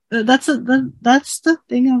that's the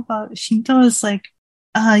thing about Shinto is like,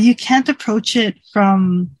 you can't approach it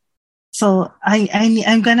from. So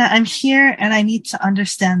I'm here and I need to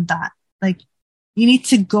understand that. Like, you need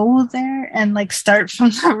to go there and like start from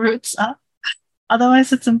the roots up.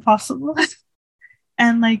 Otherwise, it's impossible.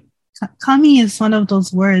 And like, kami is one of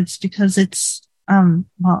those words because it's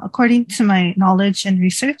well, according to my knowledge and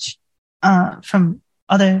research from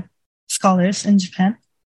other scholars in Japan,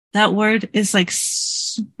 that word is like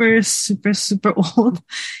super, super, super old.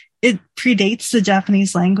 It predates the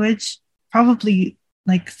Japanese language, probably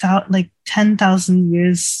like 10,000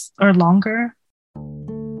 years or longer.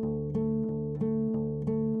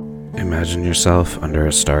 Imagine yourself under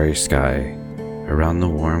a starry sky, around the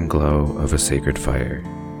warm glow of a sacred fire,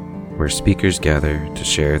 where speakers gather to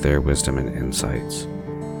share their wisdom and insights.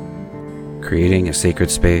 Creating a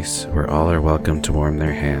sacred space where all are welcome to warm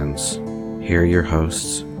their hands, here are your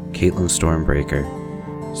hosts, Caitlin Stormbreaker,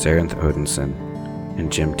 Sarenth Odinson,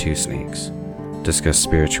 and Jim Two Snakes, discuss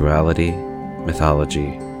spirituality,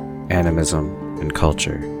 mythology, animism, and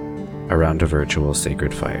culture around a virtual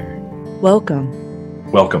sacred fire.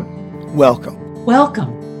 Welcome. Welcome. Welcome.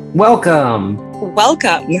 Welcome. Welcome.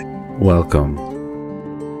 Welcome. Welcome.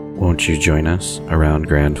 Won't you join us around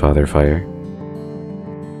Grandfather Fire?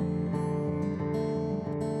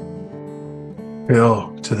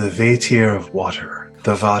 Hail to the Vatir of water,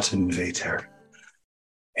 the Vaten Vater.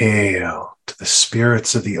 Hail to the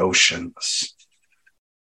spirits of the oceans.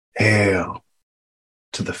 Hail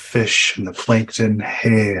to the fish and the plankton.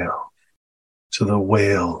 Hail to the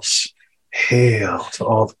whales. Hail to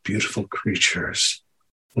all the beautiful creatures,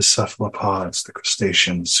 the cephalopods, the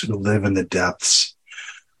crustaceans who live in the depths.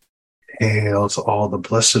 Hail to all the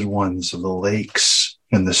blessed ones of the lakes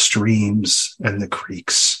and the streams and the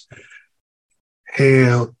creeks.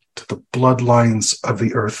 Hail to the bloodlines of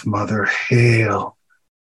the Earth Mother. Hail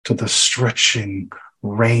to the stretching,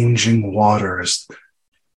 ranging waters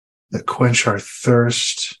that quench our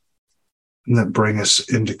thirst and that bring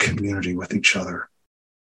us into community with each other.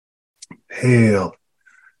 Hail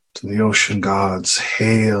to the ocean gods.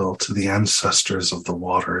 Hail to the ancestors of the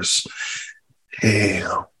waters.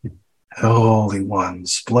 Hail, holy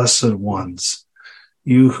ones, blessed ones,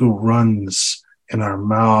 you who runs in our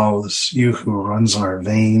mouths, you who runs in our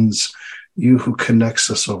veins, you who connects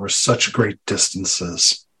us over such great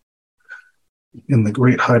distances. In the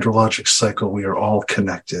great hydrologic cycle, we are all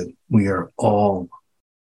connected. We are all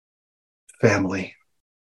family.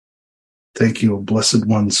 Thank you, blessed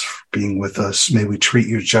ones, for being with us. May we treat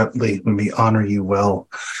you gently. May we honor you well.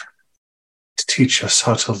 To teach us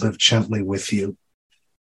how to live gently with you.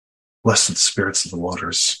 Blessed spirits of the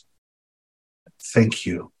waters. Thank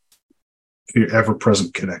you for your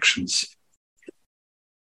ever-present connections.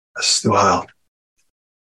 Astuhal.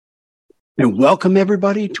 And welcome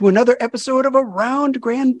everybody to another episode of Around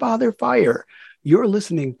Grandfather Fire. You're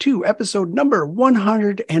listening to episode number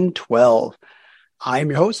 112. I am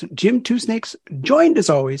your host, Jim Two Snakes, joined as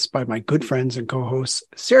always by my good friends and co-hosts,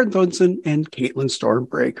 Sarah Thunson and Caitlin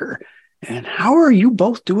Stormbreaker. And how are you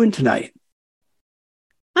both doing tonight?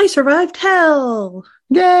 I survived hell.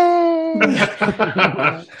 Yay!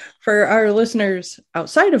 For our listeners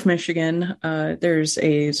outside of Michigan, there's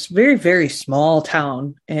a very, very small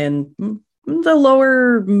town in the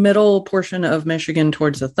lower middle portion of Michigan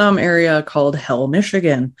towards the thumb area called Hell,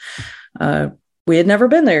 Michigan. We had never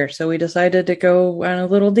been there, so we decided to go on a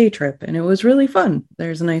little day trip, and it was really fun.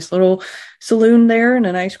 There's a nice little saloon there and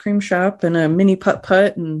an ice cream shop and a mini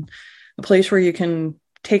putt-putt and a place where you can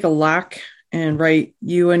take a lock and write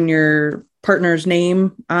you and your partner's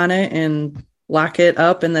name on it and lock it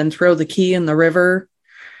up and then throw the key in the river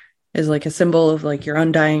as like a symbol of like your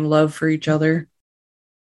undying love for each other.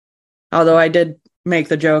 Although I did make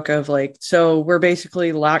the joke of like, so we're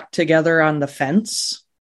basically locked together on the fence.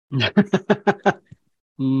 And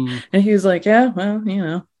he was like, yeah, well, you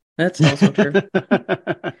know, that's also true.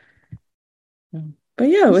 But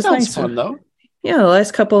yeah, it was nice. Fun though. Yeah, the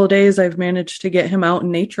last couple of days I've managed to get him out in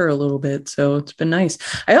nature a little bit, so it's been nice.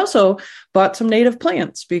 I also bought some native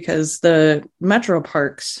plants because the metro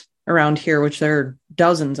parks around here, which there are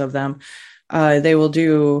dozens of them, they will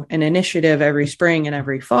do an initiative every spring and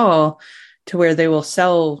every fall to where they will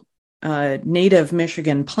sell native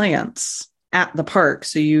Michigan plants at the park.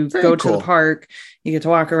 So you go to the park, you get to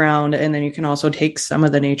walk around, and then you can also take some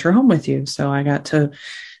of the nature home with you. So I got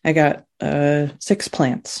 6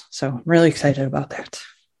 plants. So I'm really excited about that.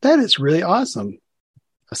 That is really awesome.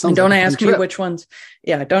 And don't ask me which ones.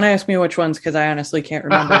 Yeah, don't ask me which ones because I honestly can't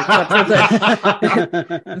remember. Except for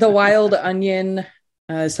the wild onion,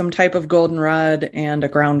 some type of goldenrod, and a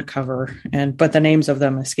ground cover. But the names of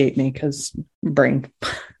them escape me because brain.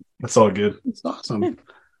 That's all good. It's awesome.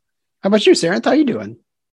 How about you, Sarah? How you doing?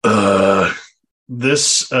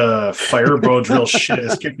 This fire bow drill shit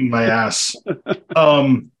is kicking my ass.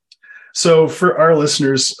 So for our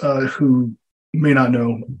listeners who may not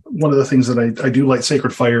know, one of the things that I do light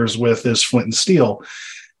sacred fires with is flint and steel.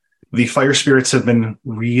 The fire spirits have been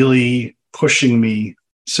really pushing me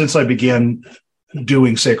since I began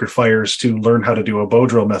doing sacred fires to learn how to do a bow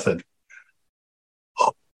drill method.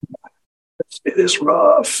 It is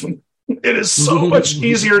rough. It is so much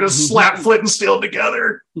easier to slap flint and steel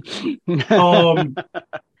together.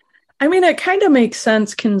 I mean, it kind of makes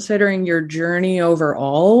sense considering your journey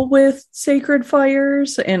overall with sacred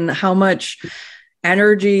fires and how much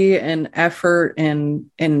energy and effort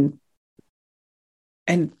and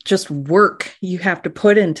just work you have to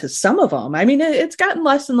put into some of them. I mean, it's gotten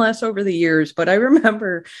less and less over the years, but I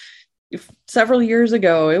remember several years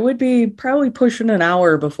ago, it would be probably pushing an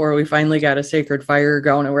hour before we finally got a sacred fire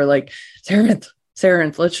going. And we're like,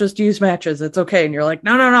 Sarenth, let's just use matches. It's okay. And you're like,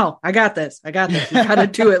 no, I got this. You got to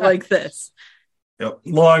do it like this. Yep.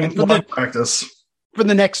 Long practice. For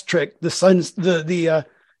the next trick, the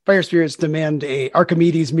fire spirits demand a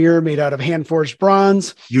Archimedes mirror made out of hand-forged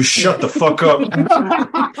bronze. You shut the fuck up.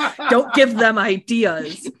 Don't give them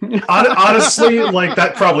ideas. Honestly, like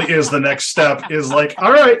that probably is the next step is like,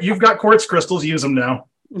 all right, you've got quartz crystals, use them now.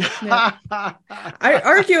 Yeah.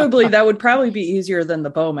 Arguably, that would probably be easier than the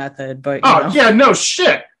bow method, but yeah, no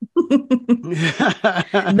shit.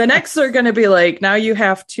 The next are going to be like, now you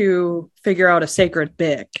have to figure out a sacred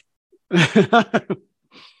bick.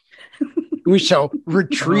 We shall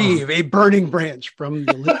retrieve a burning branch from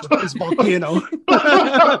the lip of this volcano.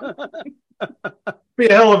 Be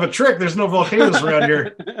a hell of a trick. There's no volcanoes around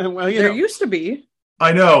here. Well, there used to be.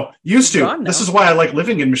 I know. Used to. This is why I like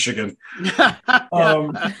living in Michigan. There's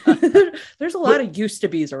a lot of used to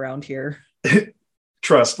be's around here.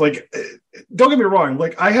 Trust. Like, don't get me wrong.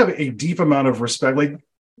 Like, I have a deep amount of respect, like,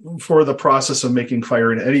 for the process of making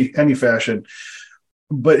fire in any fashion.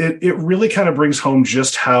 But it really kind of brings home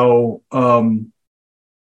just how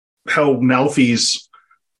Malthy's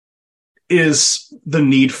is the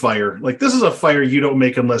need fire. Like, this is a fire you don't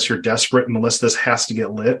make unless you're desperate and unless this has to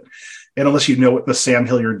get lit and unless you know what the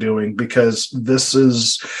sandhill you're doing, because this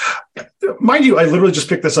is, mind you, I literally just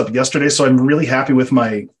picked this up yesterday, so I'm really happy with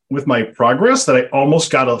my progress that I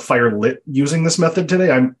almost got a fire lit using this method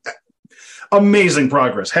today. I'm amazing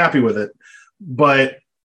progress, happy with it. But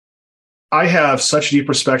I have such deep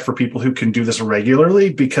respect for people who can do this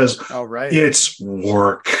regularly because it's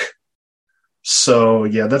work. So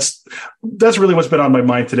yeah, that's really what's been on my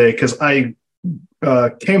mind today, because I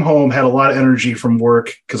came home, had a lot of energy from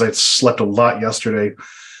work because I slept a lot yesterday,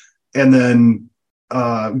 and then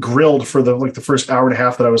grilled for the first hour and a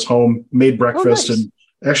half that I was home, made breakfast, and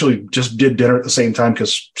actually just did dinner at the same time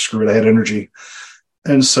because screw it, I had energy.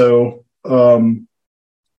 And so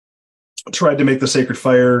tried to make the sacred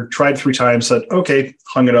fire, tried 3 times, said, okay,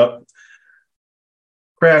 hung it up,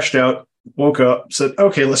 crashed out, woke up, said,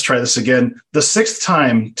 okay, let's try this again. The 6th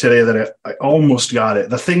time today that I almost got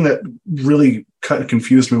it. The thing that really kind of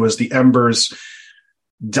confused me was the embers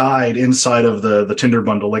died inside of the tinder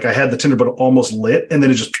bundle. Like, I had the tinder bundle almost lit and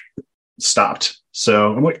then it just stopped.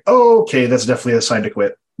 So I'm like, oh, okay, that's definitely a sign to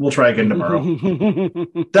quit. We'll try again tomorrow.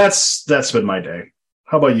 That's been my day.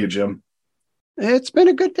 How about you, Jim? It's been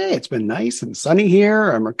a good day. It's been nice and sunny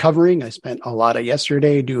here. I'm recovering. I spent a lot of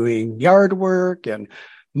yesterday doing yard work and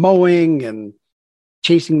mowing and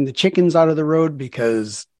chasing the chickens out of the road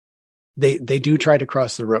because they do try to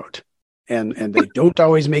cross the road and they don't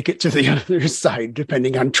always make it to the other side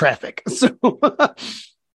depending on traffic. So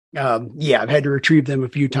I've had to retrieve them a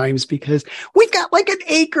few times because we've got like 1.5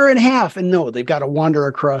 acres, and no, they've got to wander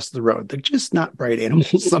across the road. They're just not bright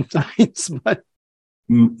animals sometimes, but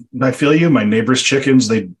I feel you. My neighbor's chickens,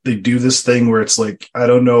 they do this thing where it's like, I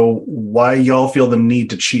don't know why y'all feel the need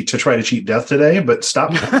to try to cheat death today, but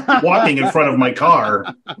stop walking in front of my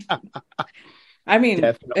car. I mean,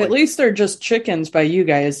 definitely. At least they're just chickens by you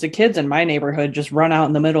guys. The kids in my neighborhood just run out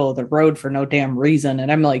in the middle of the road for no damn reason.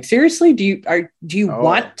 And I'm like, seriously, do you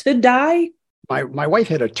want to die? My wife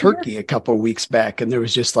had a turkey a couple of weeks back and there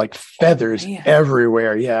was just like feathers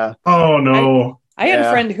everywhere. Yeah. Oh no. I had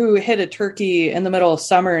a friend who hit a turkey in the middle of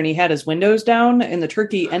summer and he had his windows down and the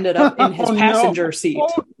turkey ended up in his passenger seat.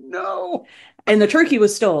 Oh, no. And the turkey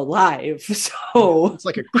was still alive. So it's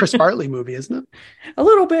like a Chris Farley movie, isn't it? A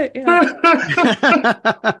little bit,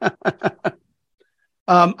 yeah.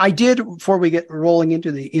 I did, before we get rolling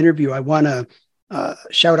into the interview, I want to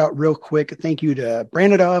shout out real quick. Thank you to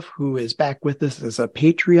Branidoff, who is back with us as a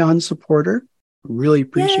Patreon supporter. Really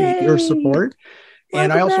appreciate your support.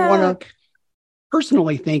 Welcome and I also want to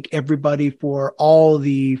personally thank everybody for all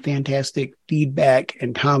the fantastic feedback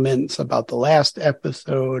and comments about the last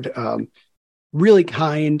episode. Really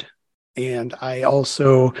kind. And I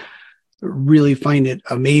also really find it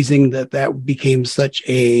amazing that became such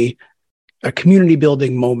a community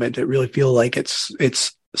building moment. It really feels like it's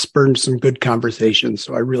spurred some good conversations.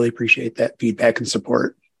 So I really appreciate that feedback and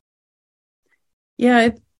support. Yeah,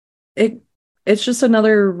 it's just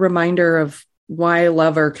another reminder of why I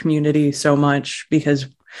love our community so much, because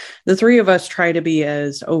the three of us try to be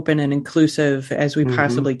as open and inclusive as we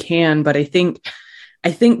possibly can. But I think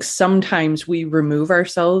sometimes we remove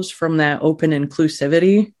ourselves from that open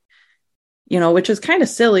inclusivity, which is kind of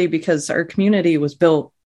silly because our community was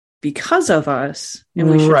built because of us and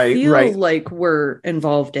we should feel like we're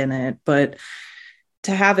involved in it. But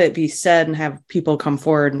to have it be said and have people come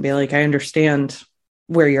forward and be like, I understand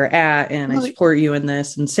where you're at and I support you in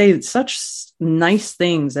this, and say such nice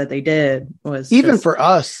things that they did, was even for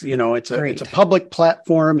us, it's a public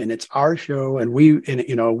platform and it's our show, and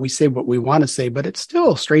we say what we want to say, but it's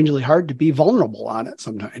still strangely hard to be vulnerable on it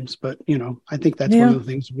sometimes. But I think that's one of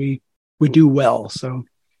the things we do well. So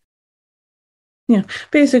yeah,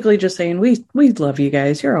 basically just saying we love you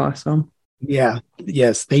guys. You're awesome. Yeah.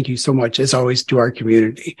 Yes. Thank you so much, as always, to our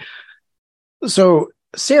community. So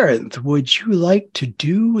Sarah, would you like to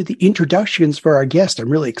do the introductions for our guest? I'm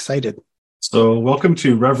really excited. So welcome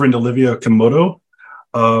to Reverend Olivia Komodo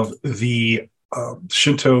of the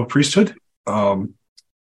Shinto priesthood.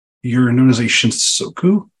 You're known as a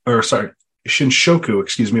Shinshoku, of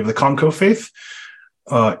the Konko faith.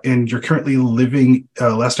 And you're currently living,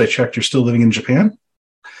 last I checked, you're still living in Japan.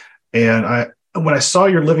 And when I saw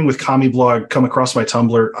your Living with Kami blog come across my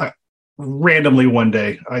Tumblr, randomly one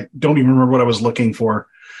day, I don't even remember what I was looking for.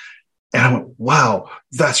 And I went, wow,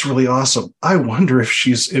 that's really awesome. I wonder if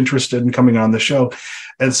she's interested in coming on the show.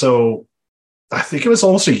 And so I think it was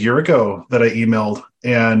almost a year ago that I emailed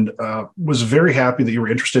and was very happy that you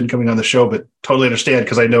were interested in coming on the show, but totally understand,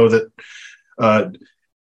 because I know that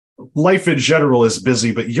life in general is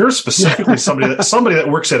busy, but you're specifically somebody that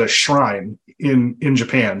works at a shrine in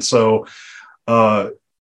Japan. So,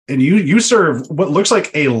 and you serve what looks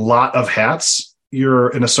like a lot of hats. You're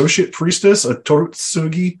an associate priestess, a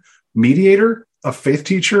Torutsugi mediator, a faith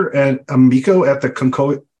teacher, and a Miko at the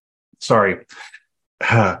Kankokyo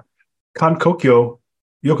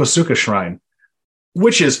Yokosuka Shrine,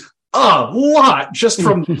 which is a lot just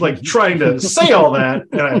from trying to say all that.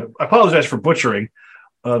 And I apologize for butchering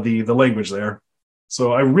the language there.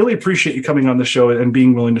 So I really appreciate you coming on the show and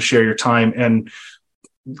being willing to share your time and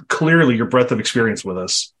clearly your breadth of experience with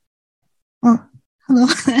us. Well, hello.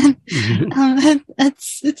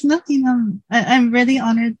 It's nothing. I'm really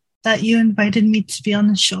honored that you invited me to be on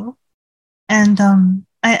the show. And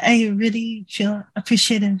I really feel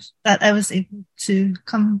appreciative that I was able to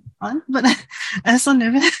come on, but I was so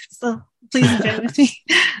nervous, so please bear with me.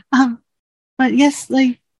 But yes,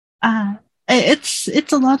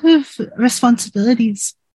 it's a lot of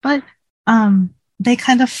responsibilities, but they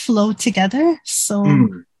kind of flow together.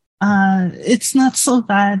 So it's not so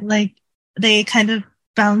bad. They kind of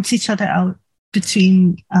balance each other out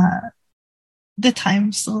between the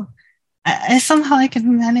time. So I somehow I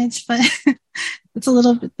can manage, but it's a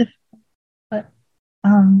little bit difficult. But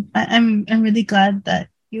I'm really glad that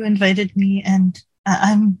you invited me, and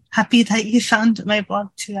I'm happy that you found my blog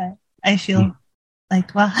too. I feel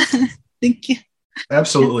like, wow, thank you.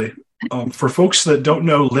 Absolutely. For folks that don't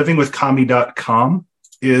know, livingwithkami.com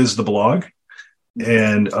is the blog,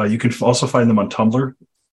 and you can also find them on Tumblr.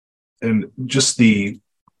 And just the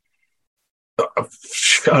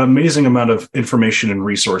amazing amount of information and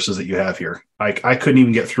resources that you have here. I couldn't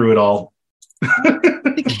even get through it all.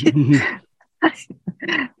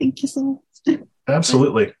 Thank you so much.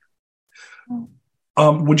 Absolutely.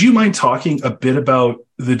 Would you mind talking a bit about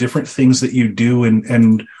the different things that you do,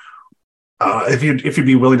 and if you'd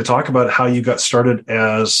be willing to talk about how you got started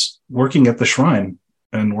as working at the shrine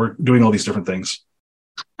and we're doing all these different things?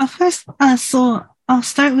 First, so I'll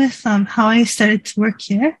start with how I started to work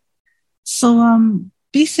here. So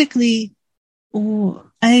basically,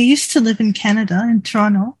 I used to live in Canada, in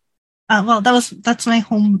Toronto. That's my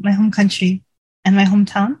home country and my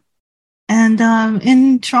hometown. And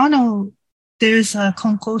in Toronto, there's a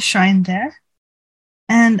Konko shrine there.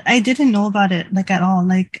 And I didn't know about it at all.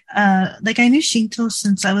 I knew Shinto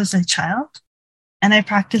since I was a child, and I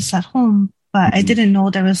practiced at home, but I didn't know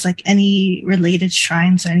there was any related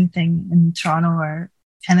shrines or anything in Toronto or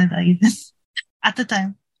Canada even at the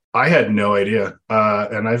time. I had no idea.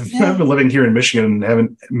 And I've been living here in Michigan and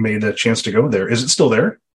haven't made a chance to go there. Is it still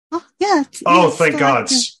there? Oh, yeah. Thank God.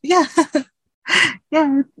 Yeah.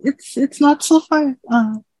 Yeah, it's not so far.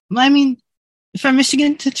 I mean, from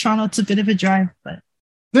Michigan to Toronto, it's a bit of a drive, but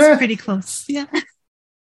it's pretty close. Yeah,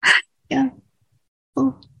 yeah.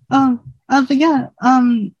 So, but yeah,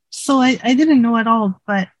 so I didn't know at all,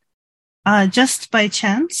 but just by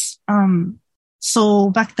chance, so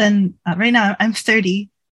back then, right now I'm 30,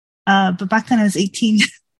 but back then I was 18,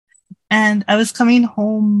 and I was coming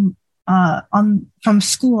home from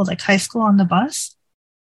school, like high school, on the bus,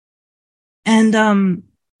 and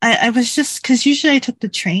I was just because usually I took the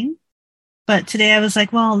train. But today I was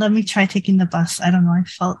like, well, let me try taking the bus. I don't know. I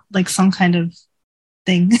felt like some kind of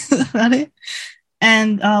thing about it.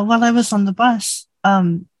 And while I was on the bus,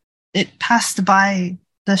 it passed by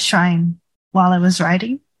the shrine while I was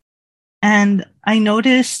riding. And I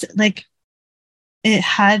noticed like it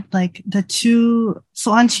had like the two,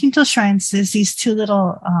 so on Shinto shrines, there's these two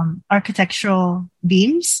little architectural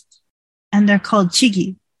beams, and they're called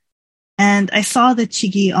chigi. And I saw the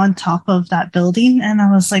chigi on top of that building, and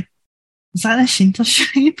I was like, is that a Shinto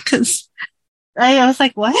shrine? Because I was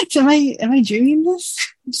like, what? Am I dreaming this?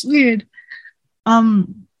 It's weird.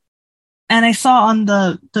 And I saw on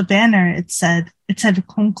the banner it said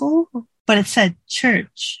konko, but it said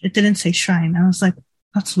church. It didn't say shrine. I was like,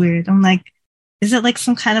 that's weird. I'm like, is it like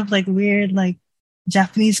some kind of like weird like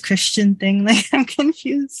Japanese Christian thing? Like I'm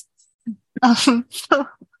confused. So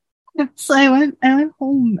I went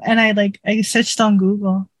home and I searched on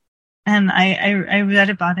Google. And I read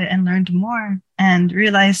about it and learned more and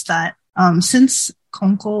realized that since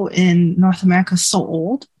Konko in North America is so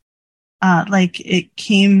old, like it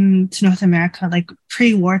came to North America like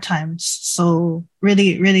pre-war times, so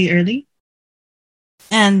really, really early.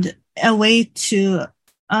 And a way to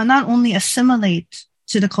not only assimilate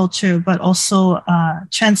to the culture, but also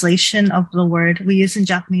translation of the word we use in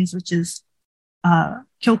Japanese, which is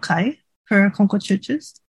kyokai for Konko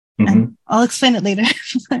churches. Mm-hmm. And I'll explain it later.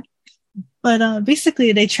 But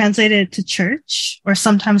basically, they translate it to church or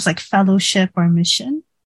sometimes like fellowship or mission.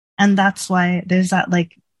 And that's why there's that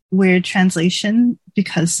like weird translation,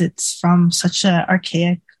 because it's from such an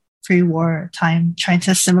archaic pre-war time trying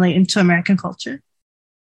to assimilate into American culture.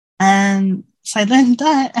 And so I learned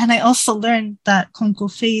that. And I also learned that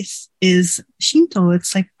Konko faith is Shinto.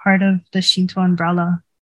 It's like part of the Shinto umbrella.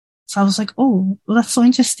 So I was like, oh, well, that's so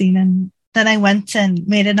interesting. And then I went and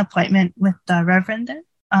made an appointment with the Reverend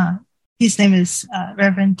there. His name is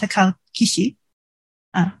Reverend Takao Kishi,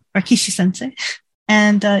 or Kishi Sensei.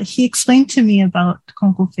 And he explained to me about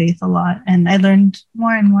Konko faith a lot, and I learned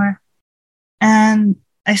more and more. And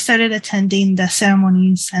I started attending the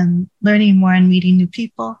ceremonies and learning more and meeting new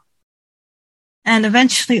people. And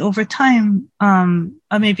eventually, over time,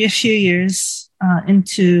 maybe a few years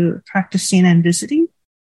into practicing and visiting,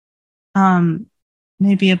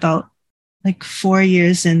 maybe about like 4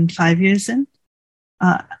 years and 5 years in,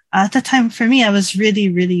 at the time for me, I was really,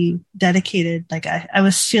 really dedicated. Like I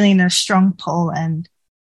was feeling a strong pull and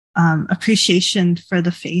appreciation for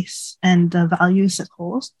the faith and the values it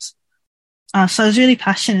holds. So I was really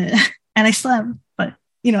passionate, and I still am. But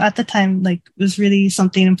at the time, like it was really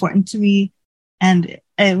something important to me, and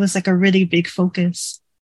it was like a really big focus.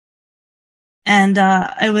 And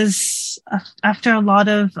I was after a lot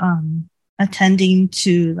of attending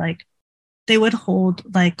to like they would hold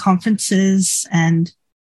like conferences and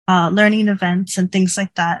learning events and things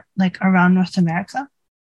like that, like around North America.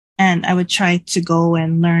 And I would try to go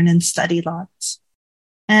and learn and study lots.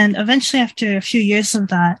 And eventually, after a few years of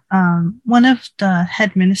that, one of the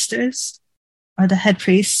head ministers or the head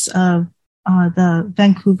priests of the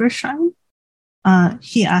Vancouver Shrine,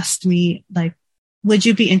 he asked me, like, would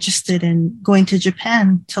you be interested in going to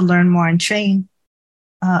Japan to learn more and train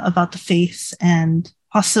about the faith and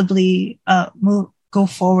possibly go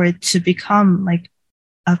forward to become like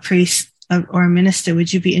a priest or a minister?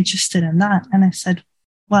 Would you be interested in that? And I said,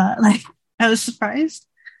 well, like I was surprised.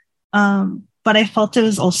 But I felt it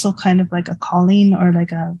was also kind of like a calling or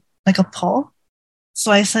like a pull.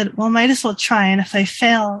 So I said, well, might as well try. And if I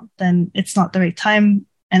fail, then it's not the right time.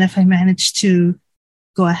 And if I manage to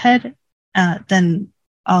go ahead, then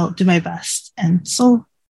I'll do my best. And so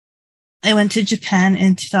I went to Japan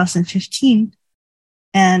in 2015,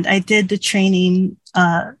 and I did the training,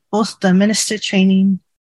 both the minister training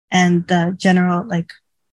and the general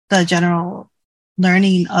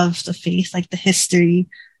learning of the faith, like the history,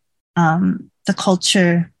 the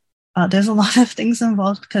culture. There's a lot of things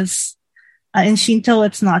involved because in Shinto,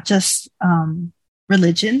 it's not just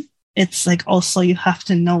religion. It's like also you have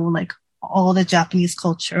to know like all the Japanese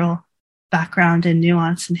cultural background and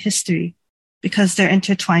nuance and history because they're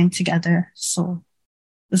intertwined together. So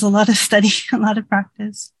there's a lot of study, a lot of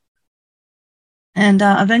practice. And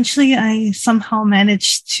eventually I somehow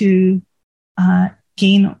managed to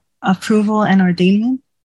gain approval and ordainment,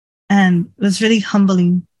 and it was really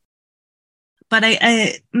humbling. But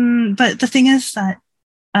but the thing is that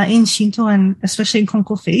in Shinto and especially in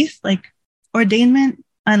Konko faith, like ordainment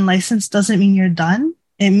and license doesn't mean you're done.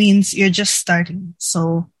 It means you're just starting.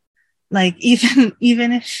 So like even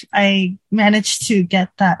if I managed to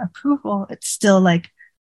get that approval, it's still like,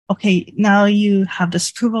 okay, now you have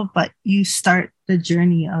this approval, but you start the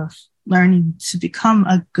journey of learning to become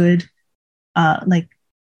a good like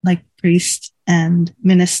priest and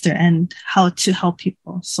minister and how to help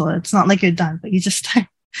people. So it's not like you're done, but you just start.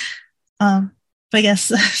 But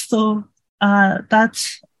yes, so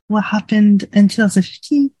that's what happened in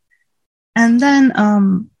 2015. And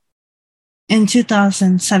then in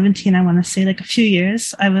 2017, I want to say like a few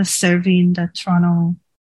years, I was serving the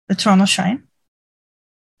Toronto Shrine.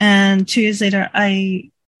 And 2 years later, I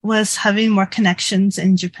was having more connections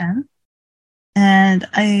in Japan. And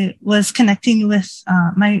I was connecting with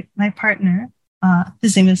my partner.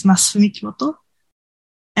 His name is Masufumi Kyoto.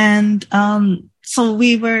 And so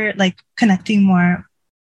we were like connecting more.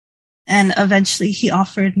 And eventually he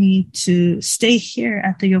offered me to stay here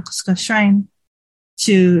at the Yokosuka Shrine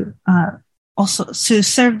to also to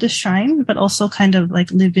serve the shrine, but also kind of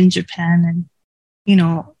like live in Japan and, you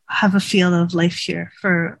know, have a feel of life here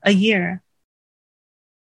for a year.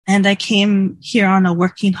 And I came here on a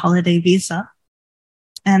working holiday visa.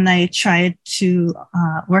 And I tried to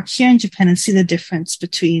work here in Japan and see the difference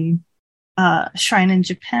between a shrine in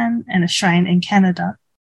Japan and a shrine in Canada.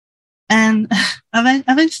 And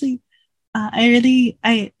eventually,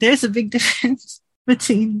 there's a big difference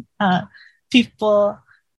between people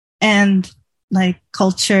and like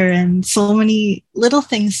culture and so many little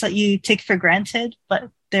things that you take for granted,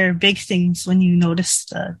 but they're big things when you notice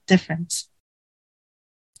the difference.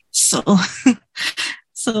 So,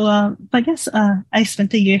 but yes, I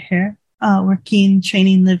spent a year here, working,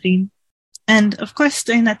 training, living. And of course,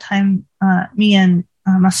 during that time, me and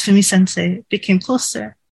Masufumi sensei became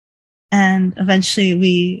closer. And eventually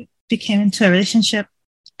we became into a relationship,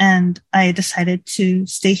 and I decided to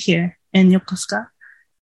stay here in Yokosuka.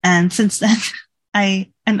 And since then,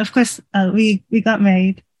 and of course, we got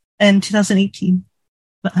married in 2018,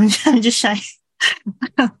 but I'm just shy.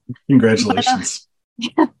 Congratulations.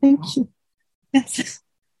 Yeah, thank you. Yes.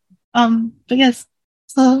 But yes,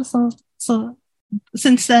 so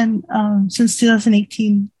since then, since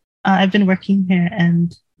 2018, I've been working here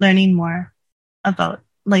and learning more about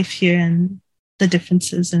life here and the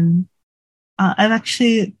differences. And I've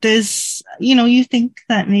actually, you think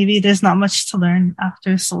that maybe there's not much to learn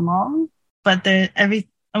after so long, but I'm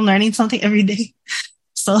learning something every day.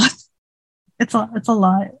 So it's a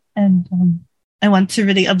lot. And I want to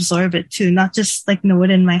really absorb it too, not just like know it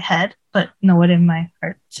in my head, but know it in my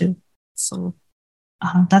heart too. So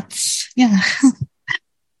that's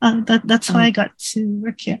that's how I got to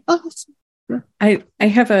work here. I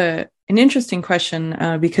have an interesting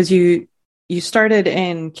question because you started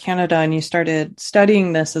in Canada and you started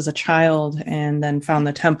studying this as a child and then found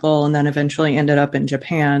the temple and then eventually ended up in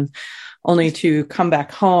Japan, only to come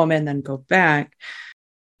back home and then go back.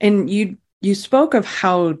 And you spoke of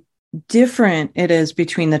how different it is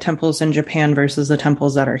between the temples in Japan versus the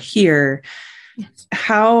temples that are here. Yes.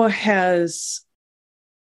 How has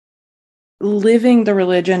living the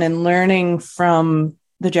religion and learning from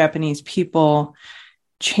the Japanese people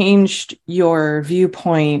changed your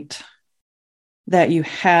viewpoint that you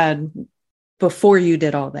had before you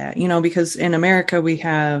did all that? You know, because in America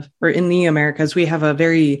in the Americas, we have a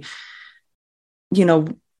very,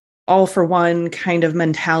 all for one kind of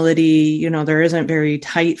mentality. There isn't very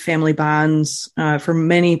tight family bonds for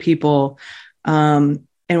many people. And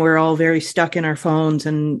we're all very stuck in our phones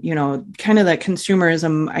and, kind of that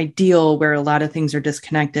consumerism ideal where a lot of things are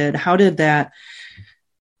disconnected.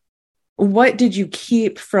 What did you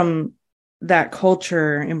keep from that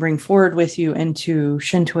culture and bring forward with you into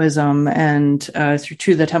Shintoism and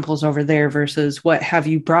to the temples over there versus what have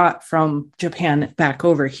you brought from Japan back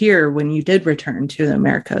over here when you did return to the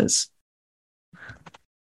Americas?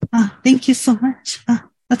 Thank you so much.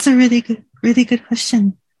 That's a really good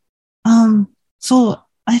question. So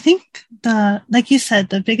I think like you said,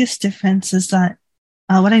 the biggest difference is that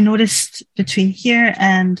what I noticed between here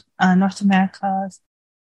and North America,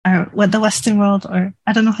 or what the Western world, or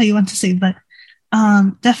I don't know how you want to say, but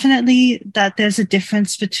definitely that there's a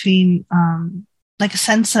difference between like a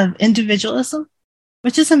sense of individualism,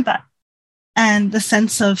 which isn't bad, and the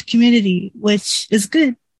sense of community, which is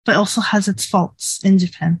good, but also has its faults in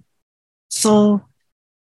Japan. So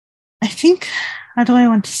I think, how do I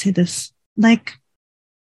want to say this? Like,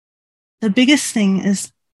 the biggest thing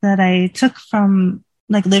is that I took from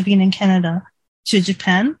like living in Canada to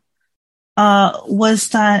Japan, was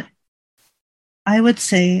that I would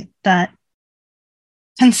say that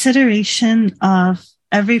consideration of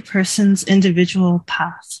every person's individual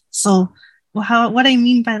path. So what I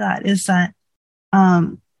mean by that is that,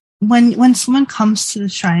 when someone comes to the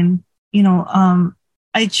shrine,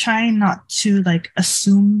 I try not to like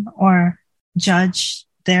assume or judge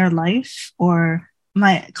their life or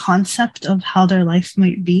my concept of how their life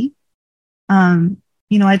might be.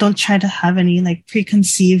 I don't try to have any like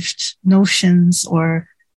preconceived notions or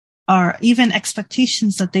even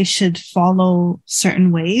expectations that they should follow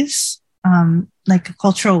certain ways, like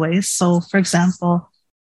cultural ways. So, for example,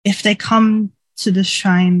 if they come to the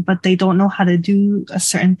shrine, but they don't know how to do a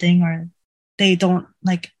certain thing, or they don't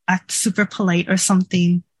like act super polite or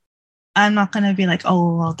something, I'm not going to be like,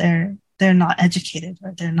 oh, well, they're not educated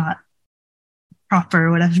or they're not proper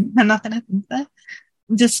or whatever. I'm not going to think that.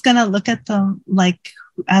 I'm just going to look at them like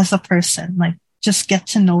as a person, like just get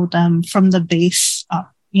to know them from the base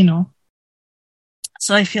up,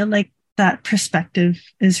 So I feel like that perspective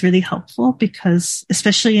is really helpful because,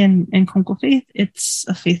 especially in Konko faith, it's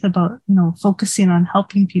a faith about, focusing on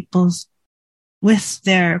helping people with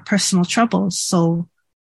their personal troubles. So,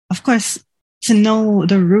 of course, to know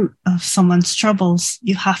the root of someone's troubles,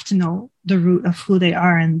 you have to know the root of who they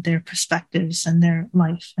are and their perspectives and their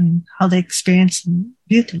life and how they experience and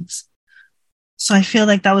view things. So I feel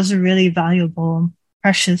like that was a really valuable,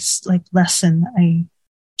 precious, like lesson I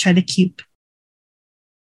try to keep.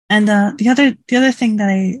 And the other thing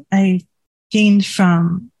that I gained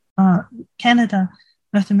from Canada,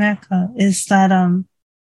 North America, is that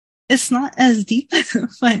it's not as deep,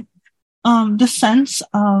 but the sense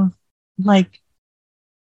of like,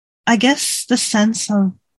 I guess the sense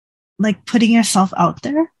of like putting yourself out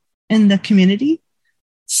there in the community.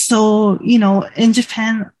 So, in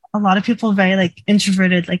Japan, a lot of people are very like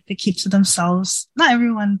introverted, like they keep to themselves. Not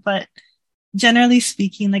everyone, but generally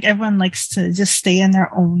speaking, like everyone likes to just stay in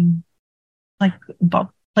their own like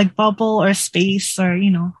bubble or space, or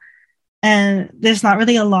and there's not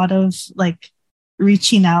really a lot of like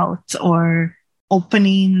reaching out or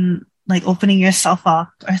opening yourself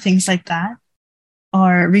up or things like that,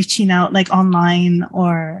 or reaching out like online,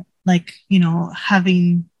 or like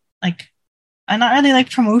having like, not really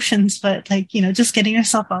like promotions, but like just getting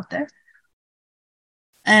yourself out there.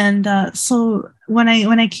 And so when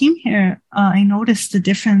I came here, I noticed the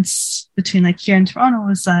difference between like here in Toronto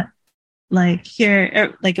was that like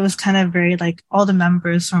here, like it was kind of very like all the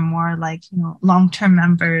members were more like long-term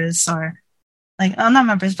members, or like not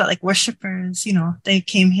members but like worshipers. They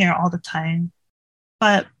came here all the time.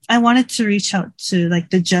 But I wanted to reach out to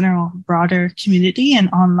like the general broader community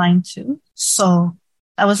and online too. So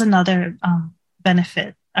that was another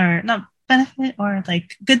benefit, or not benefit, or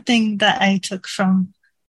like good thing that I took from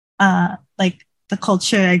like the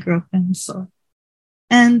culture I grew up in. So,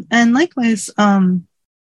 and likewise,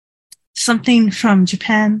 something from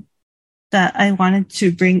Japan that I wanted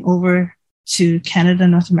to bring over to Canada,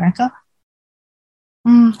 North America.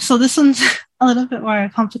 So this one's a little bit more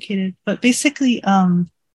complicated, but basically,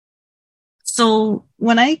 so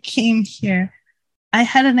when I came here, I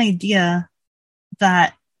had an idea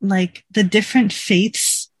that like the different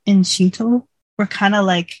faiths in Shinto were kind of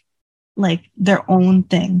like their own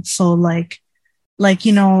thing. So and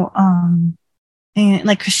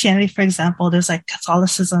like Christianity, for example, there's like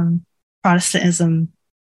Catholicism, Protestantism,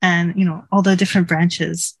 and all the different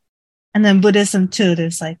branches. And then Buddhism too,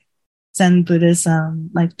 there's like Zen Buddhism,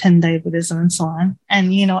 like Tendai Buddhism, and so on.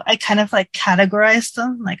 And I kind of like categorized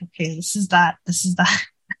them, like, okay, this is that.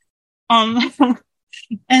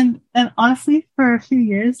 And honestly, for a few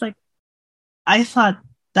years, like I thought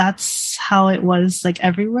that's how it was like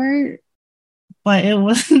everywhere, but it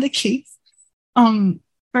wasn't the case. For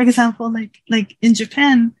example, like in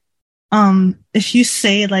Japan, if you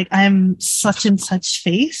say like I'm such and such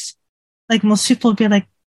faith, like most people would be like,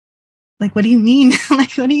 what do you mean?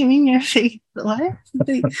 Like, what do you mean your faith? What?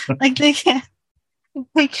 They can't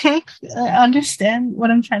understand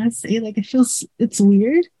what I'm trying to say. Like it's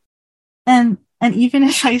weird. And even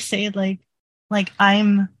if I say like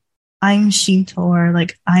I'm Shinto, or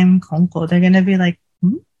like I'm Konko, they're gonna be like,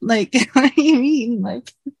 like what do you mean?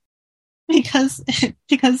 Like because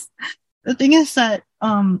the thing is that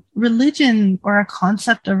religion, or a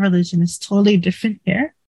concept of religion, is totally different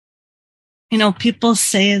here. People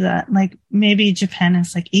say that like maybe Japan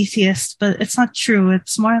is like atheist, but it's not true.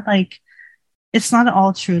 It's more like, it's not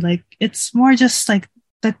all true. Like it's more just like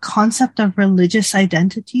the concept of religious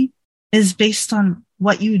identity is based on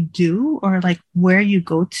what you do, or like where you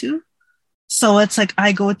go to. So it's like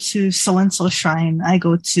I go to so and so shrine, I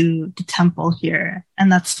go to the temple here,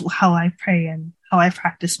 and that's how I pray and how I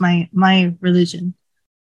practice my religion.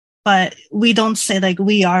 But we don't say like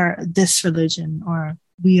we are this religion or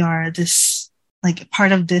we are this like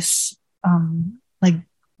part of this like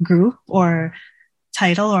group or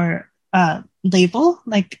title or label.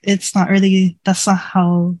 Like it's not really, that's not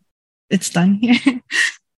how it's done here.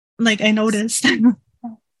 Like I noticed.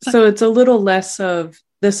 So it's a little less of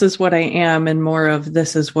this is what I am and more of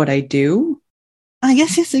this is what I do.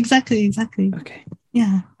 Yes, exactly. Okay.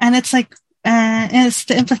 Yeah. And it's like, and it's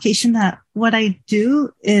the implication that what I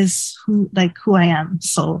do is who I am.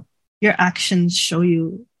 So your actions show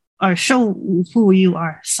you or show who you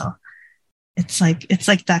are. So it's like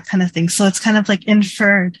that kind of thing. So it's kind of like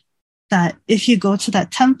inferred that if you go to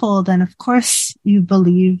that temple, then of course you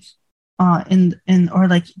believe in or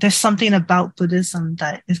like there's something about Buddhism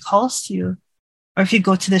that it calls to you. Or if you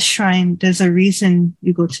go to the shrine, there's a reason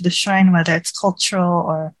you go to the shrine, whether it's cultural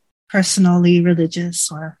or personally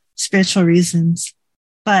religious or spiritual reasons.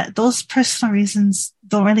 But those personal reasons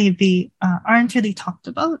aren't really talked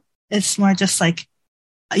about. It's more just like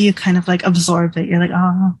you kind of like absorb it. You're like,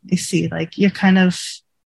 oh, I see. Like you're kind of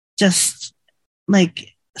just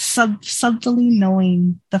like subtly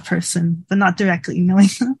knowing the person, but not directly knowing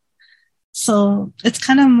them. So it's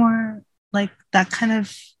kind of more like that kind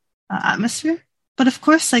of atmosphere. But of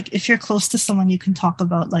course, like if you're close to someone, you can talk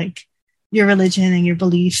about like your religion and your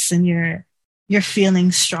beliefs and your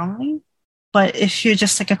feelings strongly. But if you're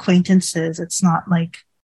just like acquaintances, it's not like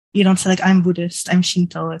you don't say like I'm Buddhist, I'm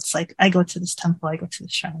Shinto. It's like I go to this temple, I go to the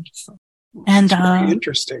shrine. So, and very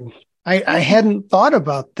interesting. I hadn't thought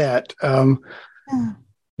about that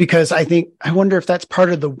because I wonder if that's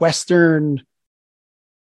part of the Western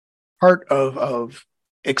part of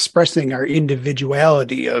expressing our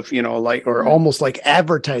individuality of, like, or almost like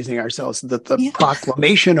advertising ourselves, that the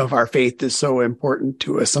proclamation of our faith is so important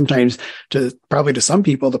to us. Sometimes probably to some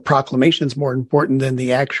people, the proclamation is more important than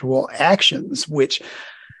the actual actions, which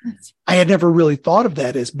I had never really thought of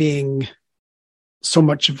that as being so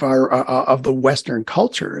much of of the Western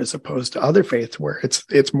culture as opposed to other faiths where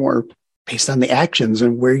it's more based on the actions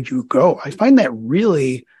and where you go. I find that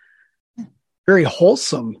really very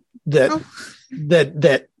wholesome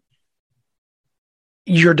that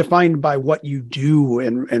you're defined by what you do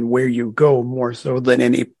and where you go more so than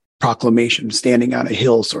any proclamation standing on a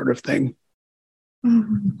hill sort of thing.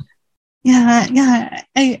 Mm-hmm. Yeah.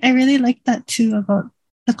 I really like that too about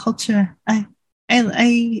the culture. I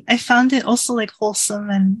found it also like wholesome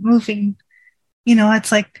and moving.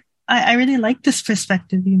 It's like I really like this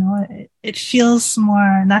perspective. It feels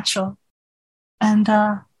more natural,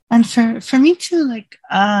 and for me too, like,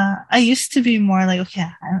 I used to be more like, okay,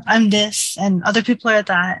 I'm this and other people are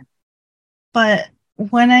that. But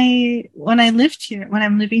when I'm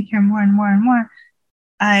living here more and more and more,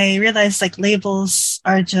 I realized like labels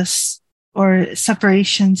are just, or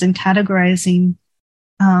separations and categorizing.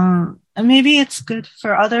 And maybe it's good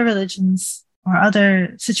for other religions or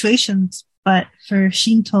other situations, but for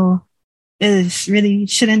Shinto, is really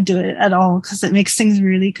shouldn't do it at all because it makes things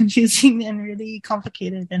really confusing and really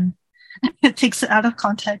complicated, and it takes it out of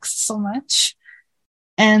context so much.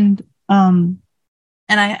 And I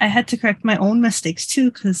had to correct my own mistakes too,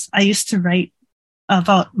 because I used to write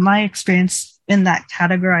about my experience in that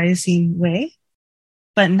categorizing way.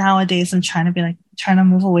 But nowadays I'm trying to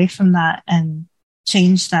move away from that and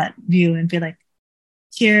change that view and be like,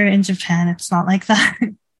 here in Japan, it's not like that.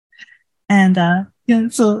 And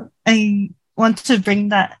so I want to bring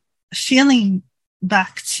that feeling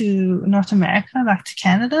back to North America, back to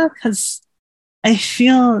Canada, because I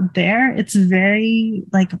feel there it's very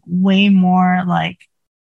like way more like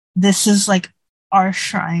this is like our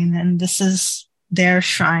shrine and this is their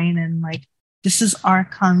shrine and like this is our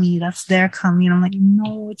kami, that's their kami. And I'm like,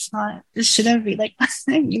 no, it's not. It shouldn't be like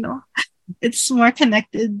that, It's more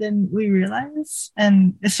connected than we realize.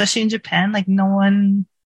 And especially in Japan, like no one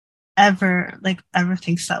ever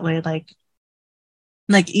thinks that way. Like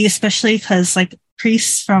especially because like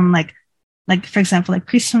priests from like for example, like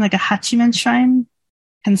priests from like a Hachimen shrine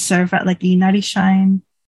can serve at like a Inari shrine.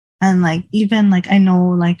 And like even like I know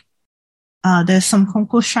like there's some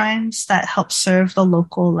Konko shrines that help serve the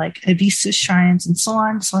local like Ebisu shrines and so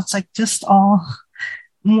on. So it's like just all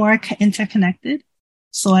more interconnected.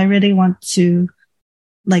 So I really want to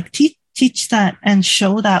like teach that and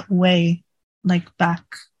show that way, like back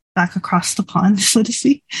across the pond, so to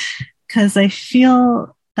speak, because I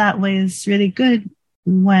feel that way is really good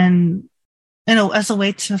when, as a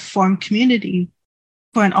way to form community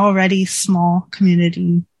for an already small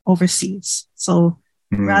community overseas. So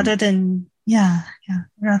rather than yeah, yeah.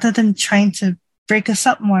 Rather than trying to break us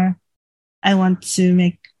up more, I want to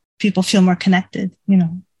make people feel more connected,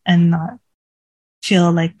 and not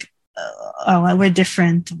feel like, oh, we're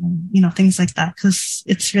different, things like that, because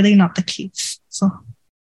it's really not the case. So,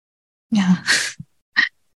 yeah,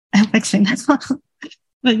 I hope I explained that well.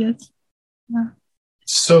 But yes. Yeah.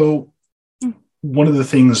 So, one of the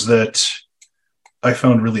things that I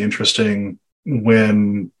found really interesting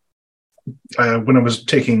when I was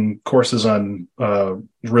taking courses on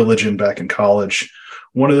religion back in college,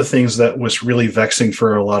 one of the things that was really vexing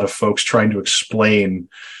for a lot of folks trying to explain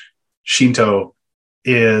Shinto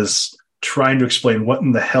is trying to explain what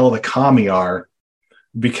in the hell the kami are,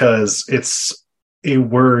 because it's a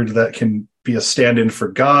word that can be a stand-in for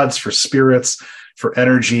gods, for spirits, for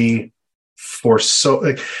energy,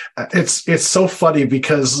 it's so funny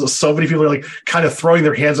because so many people are like kind of throwing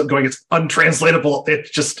their hands up going, it's untranslatable.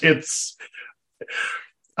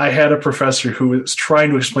 I had a professor who was trying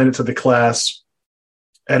to explain it to the class,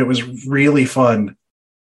 and it was really fun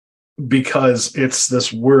because it's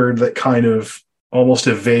this word that kind of almost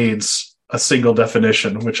evades a single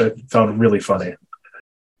definition, which I found really funny.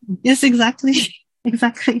 Yes, exactly.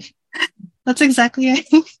 Exactly. That's exactly it.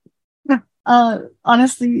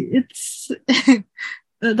 Honestly, it's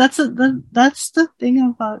that's the thing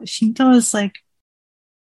about Shinto is like,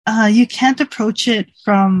 you can't approach it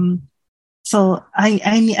from, so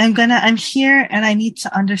I'm here and I need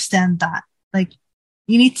to understand that. Like,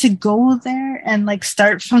 you need to go there and like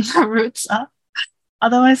start from the roots up.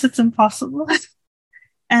 Otherwise it's impossible.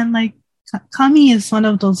 And like, kami is one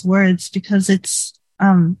of those words because it's,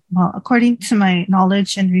 well, according to my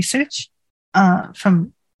knowledge and research,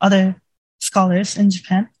 from other scholars in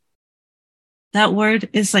Japan, that word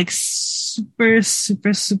is like super,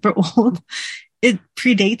 super, super old. It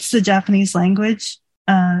predates the Japanese language,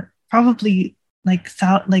 probably like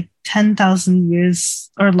 10,000 years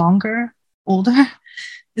or longer older.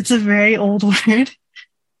 It's a very old word.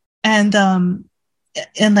 And,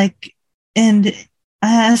 and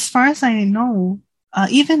as far as I know,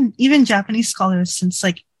 even Japanese scholars since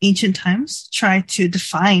like ancient times try to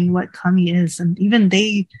define what kami is, and even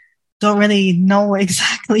they don't really know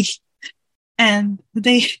exactly. And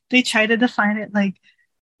they try to define it like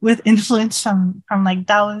with influence from like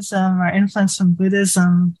Taoism or influence from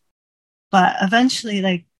Buddhism, but eventually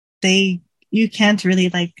like you can't really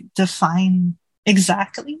like define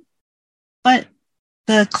exactly. But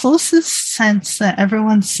the closest sense that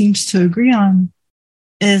everyone seems to agree on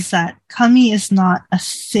is that kami is not a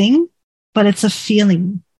thing, but it's a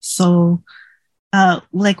feeling. So,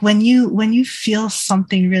 like when you feel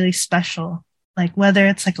something really special, like whether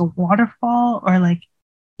it's like a waterfall or like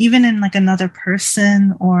even in like another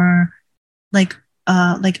person or like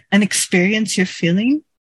an experience you're feeling,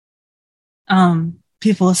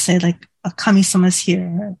 people will say like a kami-sama's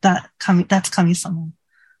here, that's kami-sama.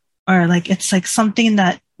 Or like it's like something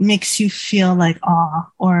that makes you feel like awe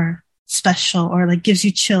or special or like gives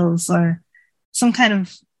you chills or some kind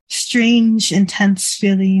of strange, intense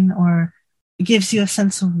feeling, or it gives you a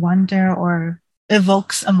sense of wonder or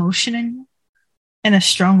evokes emotion in you in a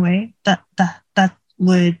strong way. That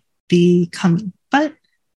would be kami. But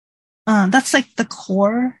that's like the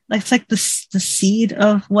core. That's like the seed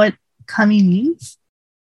of what kami means.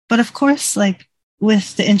 But of course, like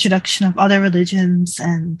with the introduction of other religions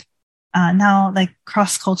and now like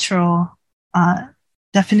cross-cultural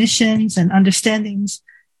definitions and understandings,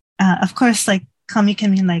 of course, like kami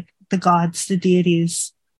can mean like the gods, the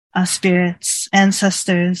deities, spirits,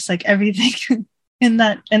 ancestors, like everything in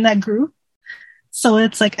that group. So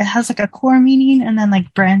it's like it has like a core meaning and then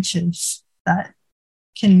like branches that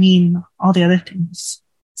can mean all the other things.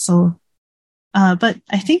 So, but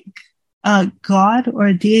I think God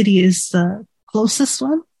or deity is the closest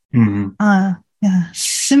one. Mm-hmm. Yeah,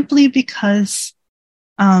 simply because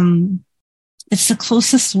it's the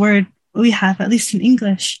closest word we have, at least in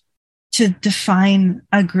English, to define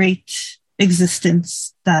a great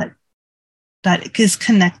existence that is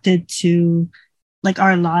connected to like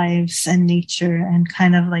our lives and nature, and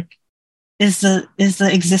kind of like is the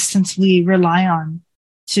existence we rely on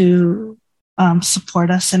to support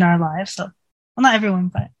us in our lives. So, well, not everyone,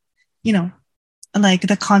 but like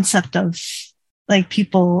the concept of like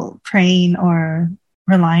people praying or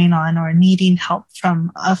relying on or needing help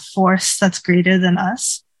from a force that's greater than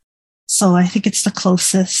us. So I think it's the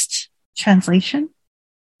closest translation.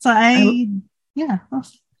 So yeah. I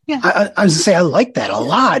was gonna say I like that a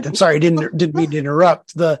lot. I'm sorry, I didn't mean to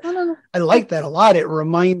interrupt. No. I like that a lot. It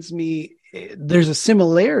reminds me there's a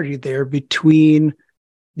similarity there between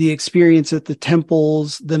the experience at the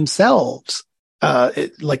temples themselves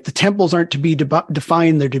like the temples aren't to be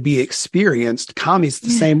defined, they're to be experienced. Kami's the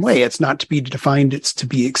same way. It's not to be defined, it's to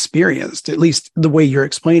be experienced. At least the way you're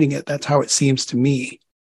explaining it, that's how it seems to me.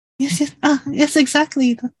 Yes,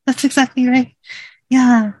 exactly. That's exactly right.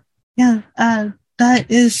 Yeah.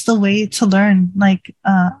 That is the way to learn, like,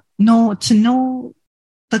 to know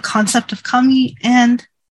the concept of Kami, and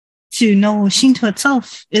to know Shinto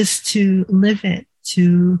itself is to live it,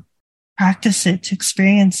 to practice it, to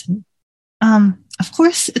experience it. Of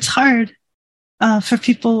course, it's hard for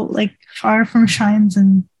people like far from shrines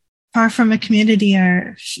and far from a community,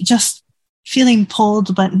 are just feeling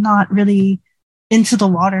pulled, but not really into the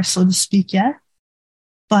water, so to speak, yet.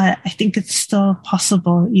 But I think it's still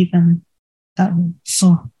possible, even that way.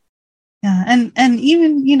 So, yeah, and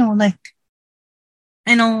even like,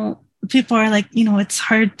 I know people are like, it's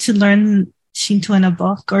hard to learn Shinto in a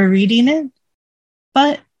book or reading it,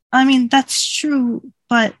 but I mean that's true.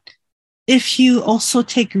 But if you also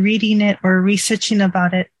take reading it or researching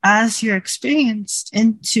about it as your experience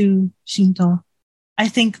into Shinto, I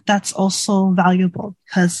think that's also valuable,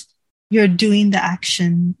 because you're doing the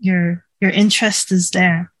action, your interest is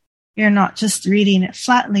there. You're not just reading it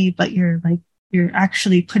flatly, but you're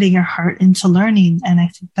actually putting your heart into learning. And I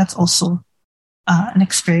think that's also an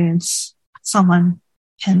experience someone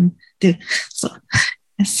can do. So,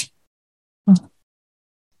 yes.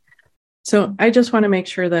 So I just want to make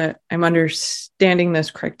sure that I'm understanding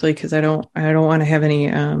this correctly, because I don't want to have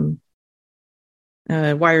any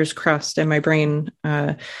wires crossed in my brain.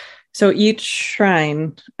 So each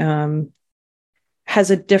shrine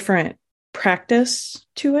has a different practice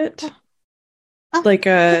to it. Like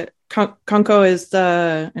Kanko is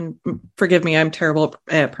and forgive me, I'm terrible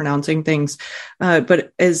at pronouncing things,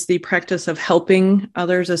 but is the practice of helping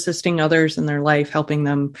others, assisting others in their life, helping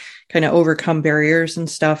them kind of overcome barriers and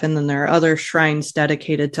stuff. And then there are other shrines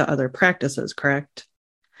dedicated to other practices, correct?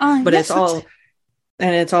 But yes,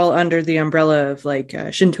 it's all under the umbrella of like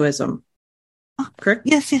Shintoism, correct?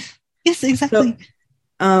 Yes, exactly.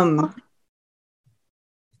 So,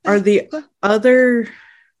 are the other,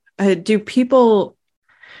 do people,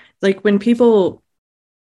 like when people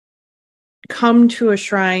come to a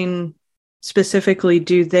shrine specifically,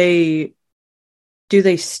 do they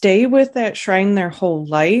stay with that shrine their whole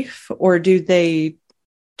life, or do they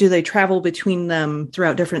travel between them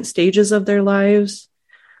throughout different stages of their lives,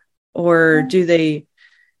 or do they?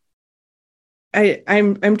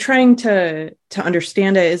 I'm trying to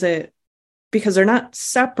understand it. Is it because they're not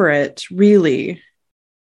separate really,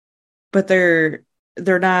 but they're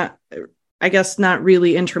not, I guess, not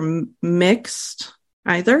really intermixed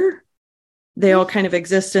either? They all kind of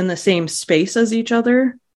exist in the same space as each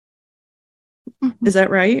other. Mm-hmm. Is that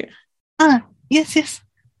right? Yes.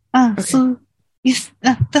 Okay. So yes,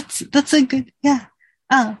 that's a good, yeah.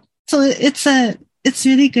 So it's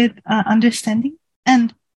really good understanding,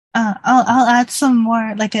 and I'll add some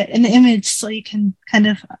more, like an image, so you can kind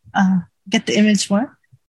of get the image more.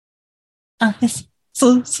 Yes.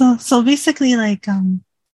 So basically, like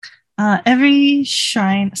every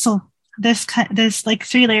shrine. So there's like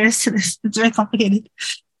 3 layers to this. It's very complicated.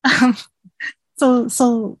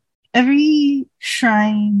 So every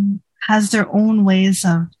shrine has their own ways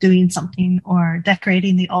of doing something, or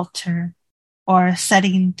decorating the altar, or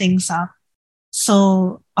setting things up.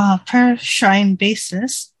 So per shrine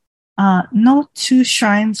basis, no 2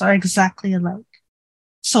 shrines are exactly alike.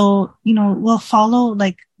 So, we'll follow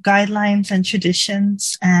like guidelines and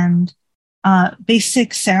traditions and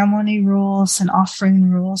basic ceremony rules and offering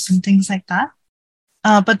rules and things like that.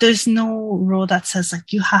 But there's no rule that says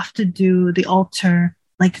like you have to do the altar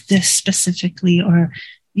like this specifically, or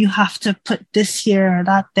you have to put this here or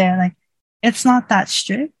that there. Like, it's not that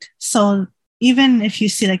strict. So even if you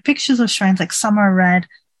see like pictures of shrines, like some are red,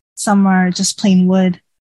 some are just plain wood,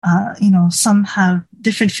 some have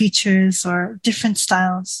different features or different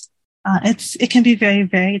styles. It can be very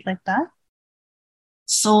varied like that.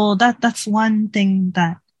 So that's one thing,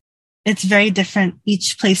 that it's very different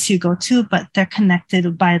each place you go to, but they're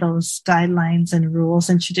connected by those guidelines and rules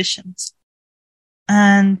and traditions.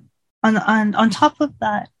 And on top of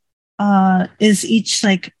that, is each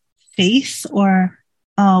like faith, or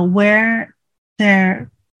where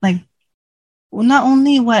they're like, not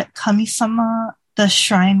only what kami-sama the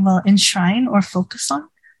shrine will enshrine or focus on,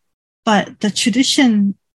 but the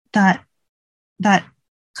tradition that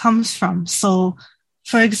comes from. So,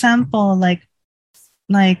 for example, like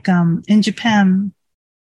in Japan,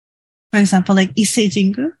 for example, like Issei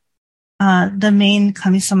Jingu, the main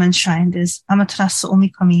kami-sama enshrined is Amaterasu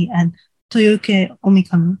Omikami and Toyuke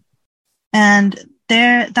Omikami. And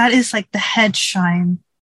that is like the head shrine.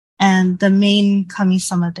 and the main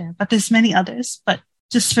kami-sama there. But there's many others. But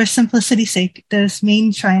just for simplicity's sake, there's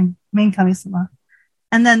main shrine, main kami-sama.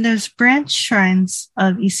 And then there's branch shrines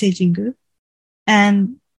of Ise Jingu.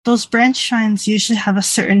 And those branch shrines usually have a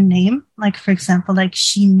certain name. Like, for example, like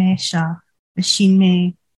Shinmei-sha, or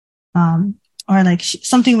Shinmei, or like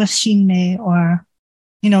something with Shinmei, or,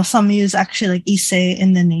 some use actually like Ise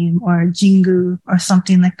in the name, or Jingu, or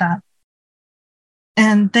something like that.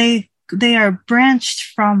 And they are branched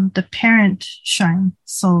from the parent shrine.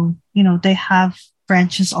 So, they have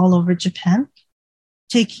branches all over Japan.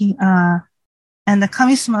 And the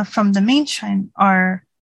kami-sama from the main shrine are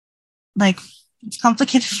like, it's a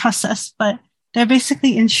complicated process, but they're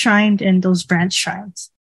basically enshrined in those branch shrines.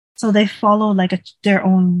 So they follow like their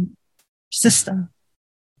own system.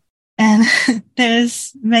 And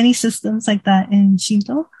there's many systems like that in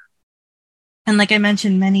Shinto. And like I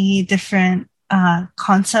mentioned, many different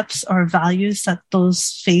concepts or values that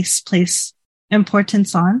those faiths place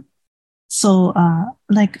importance on. So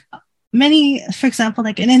for example,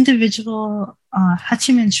 like an individual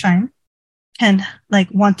Hachimen shrine can like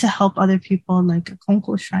want to help other people, like a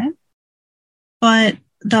Konko shrine. But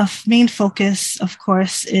the main focus, of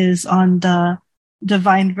course, is on the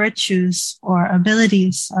divine virtues or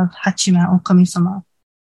abilities of Hachimen or Kami-sama.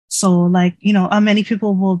 So like, many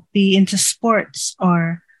people will be into sports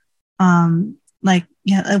or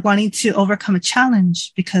wanting to overcome a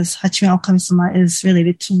challenge because Hachimen or Kami-sama is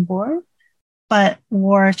related to war. But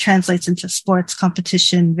war translates into sports,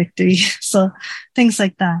 competition, victory. So things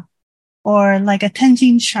like that. Or like a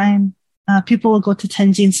Tenjin shrine, people will go to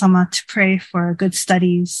Tenjin-sama to pray for good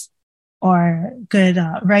studies or good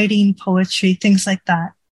writing, poetry, things like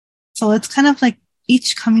that. So it's kind of like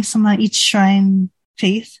each kami-sama, each shrine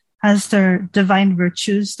faith has their divine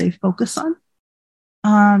virtues they focus on.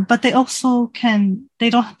 But they also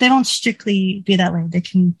they don't strictly be that way. They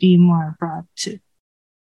can be more broad too.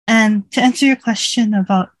 And to answer your question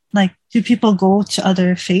about like, do people go to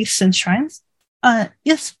other faiths and shrines?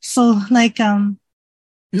 Yes. So like,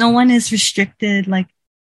 no one is restricted. Like,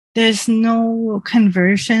 there's no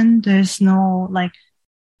conversion. There's no like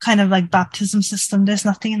kind of like baptism system. There's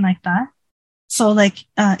nothing like that. So like,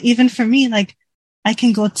 even for me, like I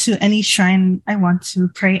can go to any shrine I want to,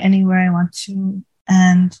 pray anywhere I want to.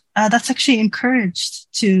 And, that's actually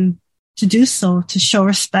encouraged to do so, to show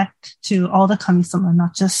respect to all the kami-sama,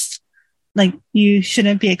 not just like you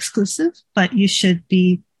shouldn't be exclusive, but you should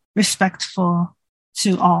be respectful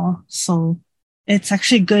to all. So it's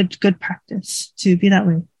actually good practice to be that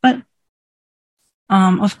way. But,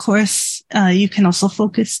 of course, you can also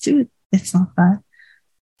focus too. It's not bad.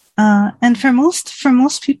 And for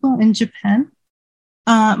most people in Japan,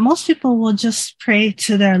 most people will just pray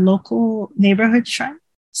to their local neighborhood shrine.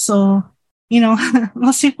 So,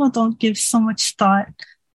 most people don't give so much thought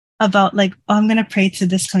about like, oh, I'm going to pray to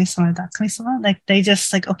this kami-sama, that kami-sama. Like they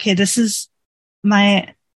just like, okay, this is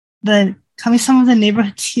the kami-sama of the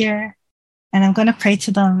neighborhood here. And I'm going to pray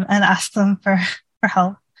to them and ask them for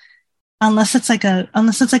help. Unless it's like a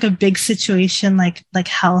big situation, like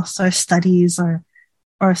health or studies or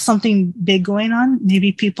something big going on,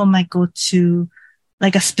 maybe people might go to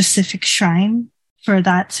like a specific shrine for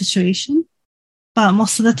that situation. But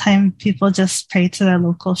most of the time, people just pray to their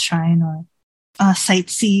local shrine or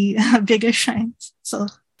sightsee bigger shrines. So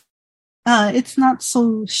it's not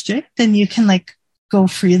so strict, and you can like go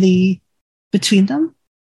freely between them.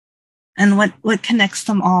 And what connects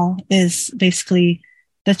them all is basically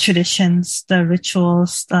the traditions, the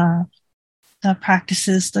rituals, the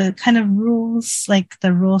practices, the kind of rules, like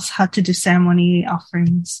the rules how to do ceremony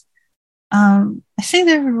offerings. I say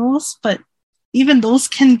there are rules, but even those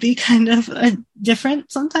can be kind of different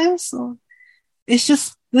sometimes. So it's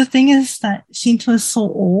just, the thing is that Shinto is so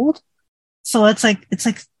old. So it's like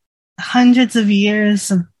hundreds of years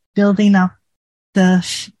of building up the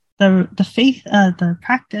faith, the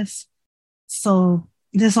practice. So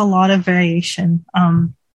there's a lot of variation.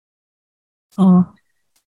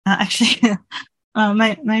 Actually,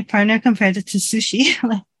 my partner compared it to sushi.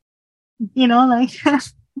 Like,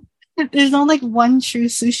 there's no like one true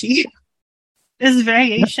sushi. There's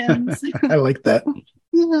variations. I like that.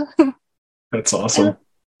 Yeah. That's awesome.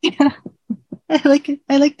 Yeah. I like it.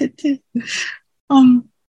 I liked it too.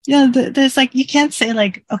 There's like, you can't say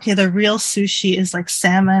like, okay, the real sushi is like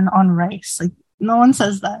salmon on rice. Like no one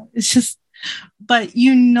says that. It's just, but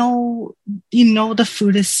the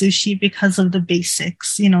food is sushi because of the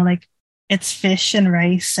basics, like it's fish and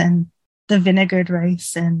rice and the vinegared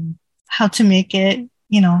rice and how to make it,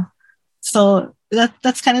 so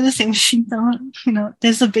that's kind of the same with Shinto,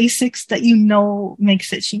 there's the basics that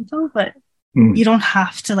makes it Shinto, but You don't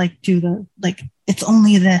have to like do the like it's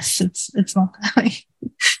only this. It's not that way.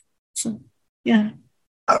 So yeah.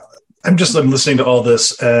 I'm listening to all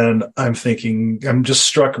this and I'm thinking, I'm just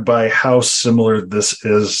struck by how similar this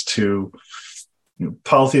is to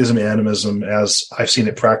polytheism and animism as I've seen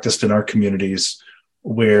it practiced in our communities,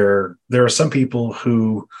 where there are some people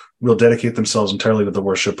who will dedicate themselves entirely to the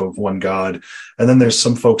worship of one God. And then there's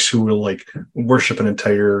some folks who will like worship an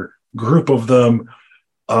entire group of them.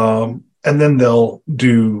 And then they'll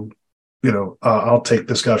do, I'll take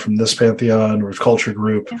this God from this pantheon or culture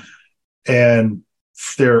group. Yeah. And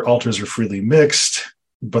their altars are freely mixed,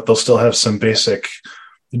 but they'll still have some basic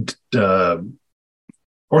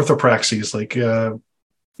orthopraxies, like,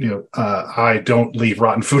 I don't leave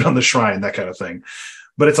rotten food on the shrine, that kind of thing.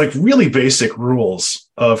 But it's like really basic rules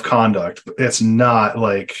of conduct. It's not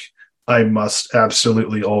like I must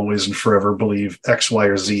absolutely always and forever believe X, Y,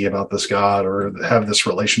 or Z about this God or have this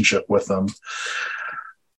relationship with them.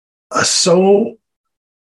 So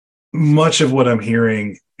much of what I'm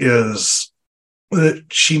hearing is that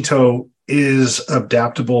Shinto is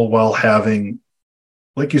adaptable while having,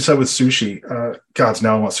 like you said with sushi, gods,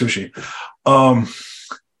 now I want sushi.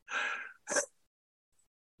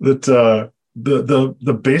 That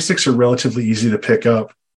the basics are relatively easy to pick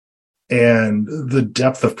up, and the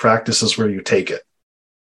depth of practice is where you take it.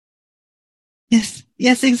 Yes,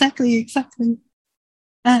 exactly.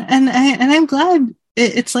 And I'm glad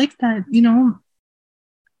it's like that.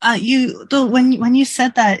 When you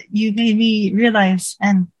said that, you made me realize,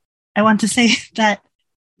 and I want to say that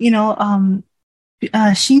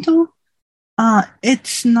Shinto,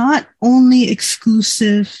 it's not only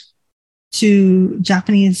exclusive to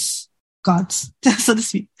Japanese gods, so to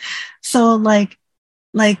speak. So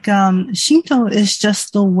Shinto is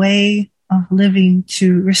just the way of living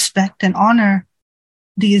to respect and honor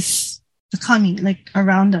the kami, like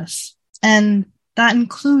around us. And that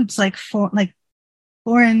includes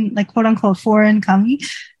foreign, like quote unquote foreign kami.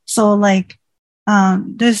 So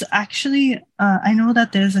there's actually, I know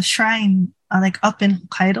that there's a shrine, up in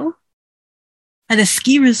Hokkaido at a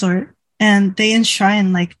ski resort, and they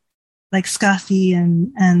enshrine like Scothy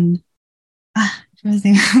and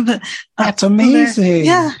everything. But that's amazing.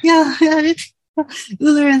 Yeah.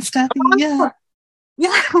 Uller and Scothy. Yeah.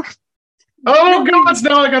 Oh God!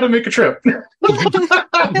 Now I got to make a trip. Yeah.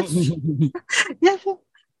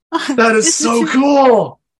 That is so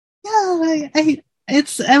cool. Yeah,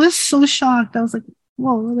 I was so shocked. I was like,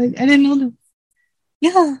 whoa, like I didn't know this.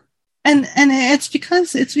 Yeah. And it's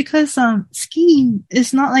because skiing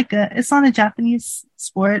is not it's not a Japanese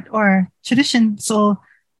sport or tradition. So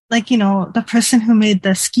the person who made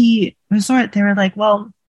the ski resort, they were like,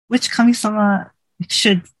 well, which kami-sama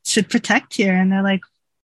should protect here? And they're like,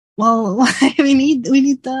 well, we need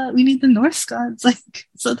the Norse gods,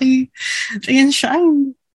 so they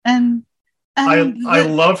enshrine. And I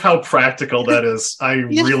love how practical that is. I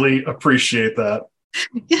really appreciate that.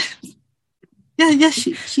 Yeah.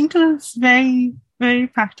 Shinto is very, very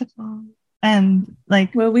practical, and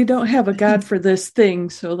well, we don't have a god for this thing,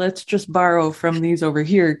 so let's just borrow from these over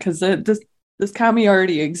here because this kami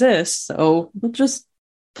already exists. So we'll just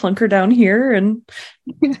plunk her down here. And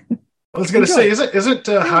I was going to say, isn't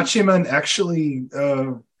Hachiman actually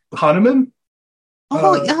Hanuman?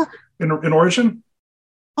 Oh yeah, in origin.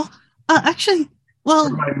 Actually, well, or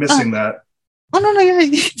am I missing that? Oh no, yeah.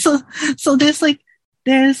 So there's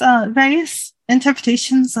various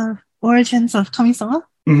interpretations of origins of kami-sama.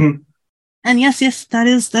 Mm-hmm. And yes, that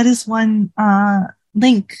is one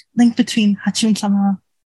link between Hachiman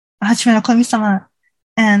no kami-sama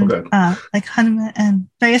and Hanuman and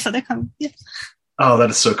various other kami. Yeah. Oh, that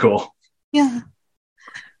is so cool. Yeah.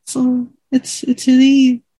 So it's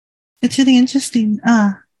really interesting.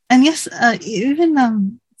 And yes,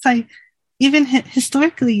 even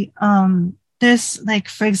historically, there's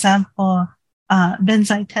for example,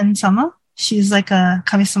 Benzai Ten-sama. She's like a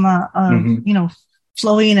kami-sama of,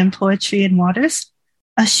 flowing in poetry and waters.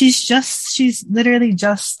 She's literally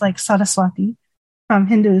just like Saraswati from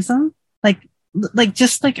Hinduism,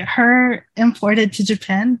 just like her imported to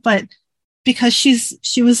Japan, but because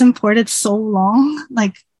she was imported so long,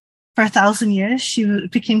 for 1,000 years, she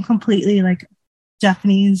became completely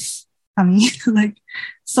Japanese kami.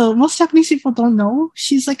 So most Japanese people don't know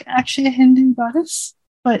she's actually a Hindu goddess,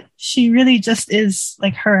 but she really just is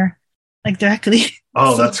her, directly.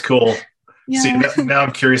 Oh, that's cool. Yeah. See, now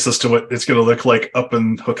I'm curious as to what it's going to look like up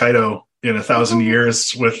in Hokkaido in 1,000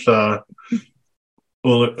 years with, how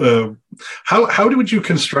would you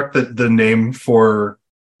construct the name for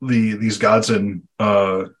these gods in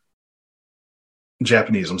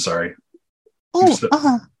Japanese? I'm sorry.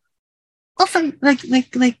 Oh, from like.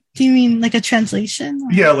 Do you mean like a translation?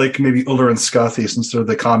 Or? Yeah, like maybe Uller and Scathi, since they're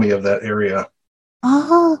the kami of that area.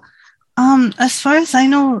 Oh, as far as I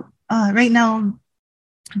know, right now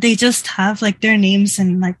they just have like their names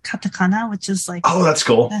in like katakana, which is like Oh, that's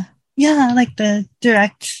cool. Yeah, like the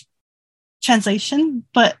direct translation.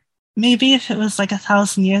 But maybe if it was like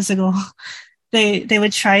 1,000 years ago, they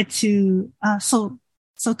would try to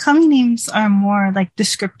so kami names are more like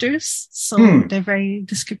descriptors, so they're very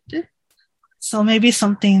descriptive. So maybe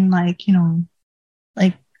something like,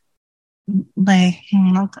 like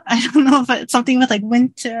I don't know, but something with like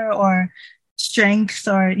winter or strength,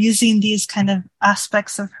 or using these kind of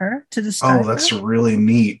aspects of her to describe Oh, that's her. really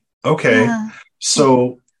neat. Okay. Yeah.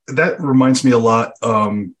 So that reminds me a lot.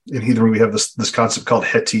 In Heathen, we have this concept called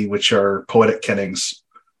heti, which are poetic kennings.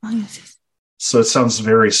 Oh, yes. So it sounds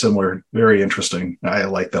very similar, very interesting. I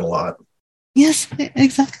like that a lot. Yes,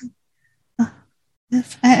 exactly.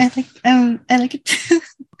 Yes, I like it.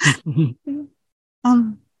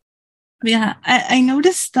 Yeah, I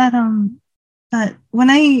noticed that that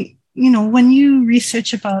when you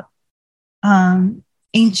research about um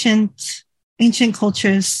ancient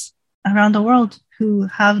cultures around the world who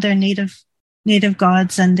have their native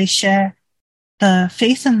gods, and they share the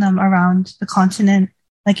faith in them around the continent,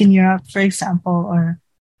 like in Europe, for example, or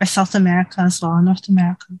South America as well, North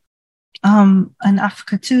America, and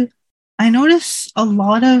Africa too. I notice a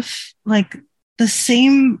lot of like the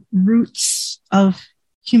same roots of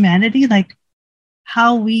humanity, like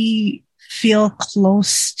how we feel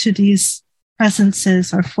close to these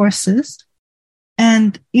presences or forces.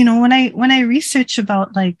 And when I research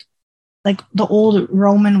about like the old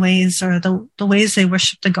Roman ways, or the ways they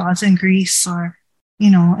worship the gods in Greece, or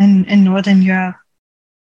in Northern Europe,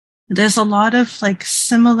 there's a lot of like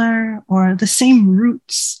similar or the same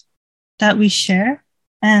roots that we share,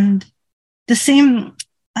 and the same,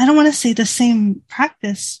 I don't want to say the same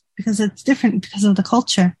practice, because it's different because of the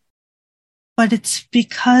culture, but it's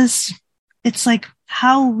because it's like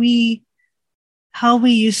how we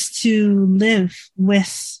used to live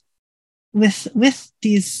with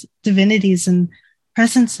these divinities and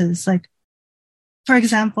presences. Like, for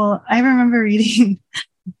example, I remember reading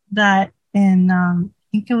that in I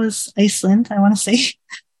think it was Iceland, I want to say,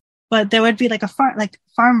 but there would be like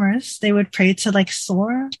farmers, they would pray to like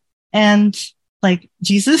Thor and like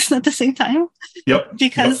Jesus at the same time. Yep.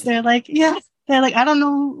 Because they're like, I don't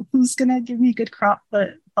know who's gonna give me a good crop,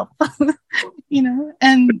 but help.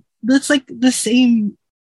 And that's like the same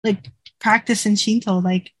like practice in Shinto.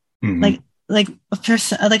 Like like a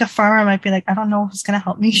person, like a farmer might be like, I don't know who's gonna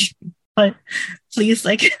help me, but please,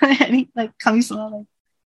 like, any like Kami-sama,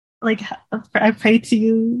 like I pray to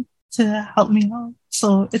you to help me out.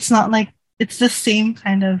 So it's not like, it's the same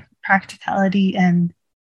kind of practicality and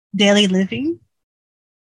daily living,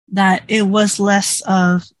 that it was less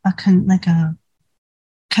of a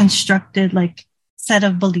constructed like set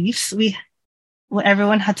of beliefs what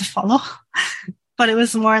everyone had to follow, but it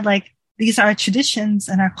was more like, these are our traditions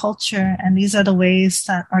and our culture, and these are the ways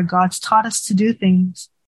that our gods taught us to do things,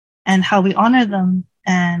 and how we honor them,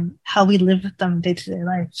 and how we live with them day to day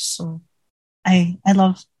life. So I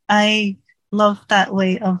love that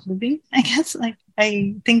way of living, I guess. Like,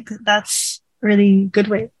 I think that's a really good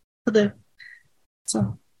way to live.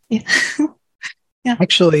 So yeah. Yeah.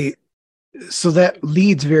 Actually, so that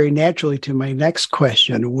leads very naturally to my next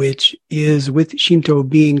question, which is, with Shinto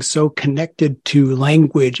being so connected to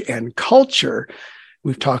language and culture,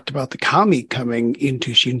 we've talked about the kami coming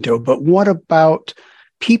into Shinto, but what about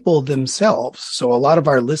people themselves? So a lot of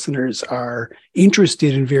our listeners are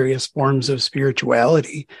interested in various forms of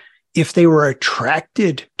spirituality. If they were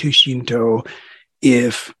attracted to Shinto,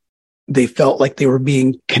 if they felt like they were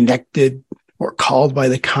being connected or called by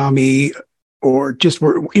the kami, or just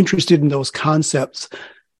were interested in those concepts,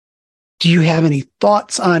 do you have any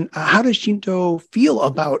thoughts on how does Shinto feel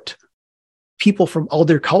about people from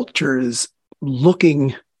other cultures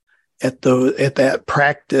looking at that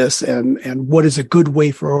practice, and what is a good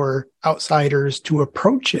way for outsiders to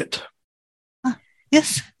approach it?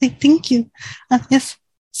 Yes, thank you. Yes.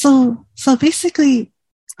 So basically,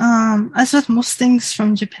 as with most things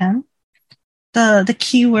from Japan, the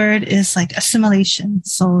key word is like assimilation.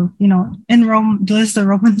 So, in Rome, do as the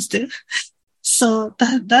Romans do. So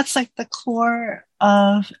that's like the core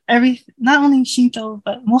of not only Shinto,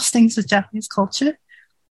 but most things with Japanese culture.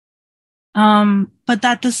 But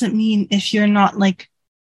that doesn't mean if you're not like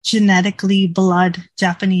genetically blood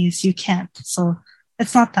Japanese, you can't. So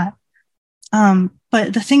it's not that.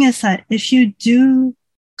 But the thing is that if you do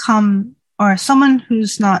come, or someone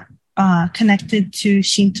who's not connected to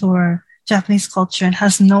Shinto or Japanese culture and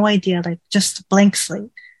has no idea, like just blank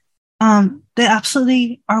slate, they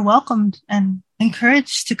absolutely are welcomed and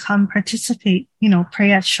encouraged to come participate,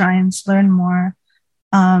 pray at shrines, learn more,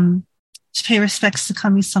 to pay respects to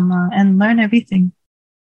Kami-sama and learn everything.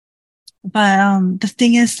 But the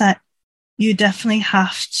thing is that you definitely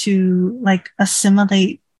have to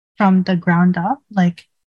assimilate from the ground up. Like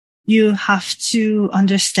you have to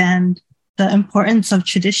understand the importance of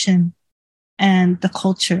tradition and the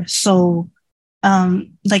culture. So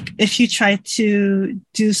if you try to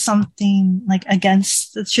do something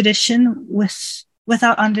against the tradition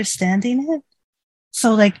without understanding it,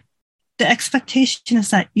 so the expectation is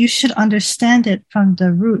that you should understand it from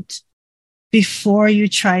the root before you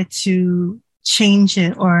try to change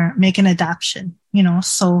it or make an adaptation,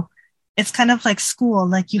 so it's kind of like school.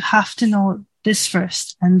 Like you have to know this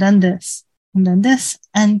first and then this and then this.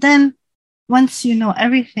 And then once you know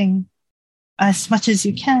everything as much as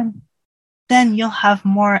you can, then you'll have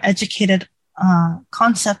more educated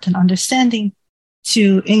concept and understanding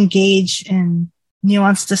to engage in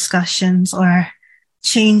nuanced discussions or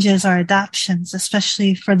changes or adaptations,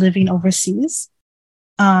 especially for living overseas.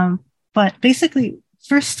 But basically,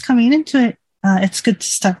 first coming into it, it's good to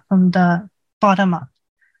start from the bottom up.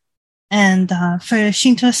 And for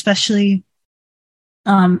Shinto especially,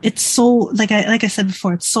 it's so, like I said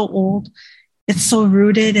before, it's so old. It's so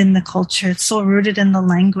rooted in the culture. It's so rooted in the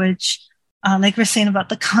language. Like we're saying about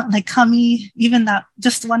the kami, even that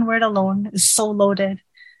just one word alone is so loaded.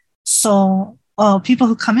 So people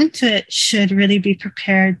who come into it should really be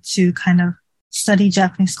prepared to kind of study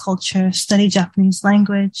Japanese culture, study Japanese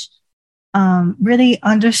language, really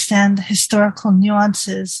understand the historical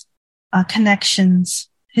nuances, connections,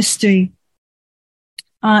 history,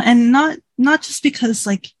 and not just because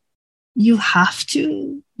you have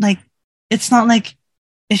to. It's not like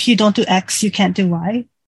if you don't do X, you can't do Y.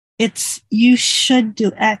 It's you should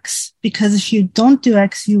do X, because if you don't do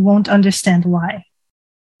X, you won't understand Y.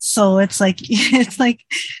 So it's like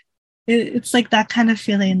that kind of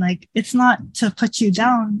feeling. Like it's not to put you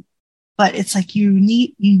down, but it's like you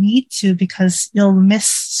need to, because you'll miss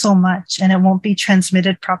so much and it won't be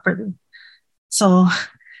transmitted properly. So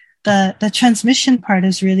the transmission part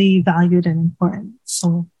is really valued and important.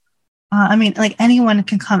 So anyone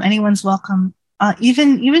can come, anyone's welcome.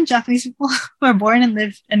 Even Japanese people who are born and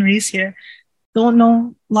live and raised here don't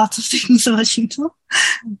know lots of things about Shinto.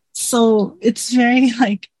 So it's very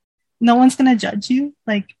no one's gonna judge you.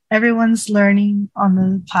 Everyone's learning on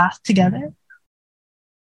the path together.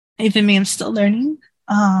 Even me, I'm still learning.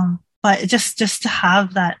 But just to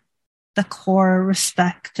have the core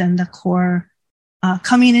respect and the core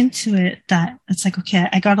coming into it, that it's okay,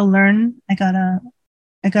 I gotta learn, I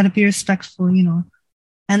gotta be respectful,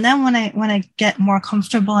 And then when I get more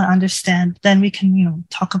comfortable and understand, then we can,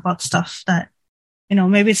 talk about stuff that,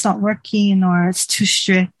 maybe it's not working or it's too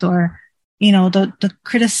strict, or, the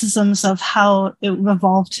criticisms of how it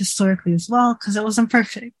evolved historically as well, because it wasn't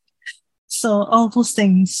perfect. So all those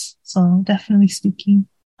things. So definitely speaking.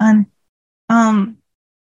 And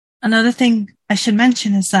another thing I should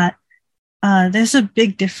mention is that there's a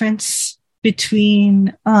big difference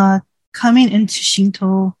between coming into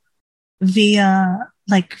Shinto via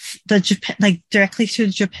the Japan, directly through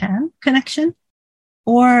the Japan connection,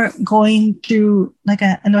 or going through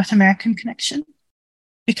a North American connection,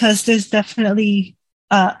 because there's definitely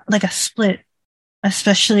a split,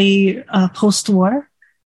 especially post-war.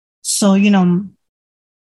 So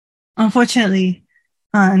unfortunately,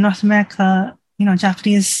 in North America,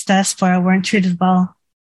 Japanese diaspora weren't treated well.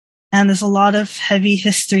 And there's a lot of heavy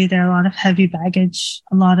history there, a lot of heavy baggage,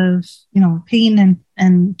 a lot of, pain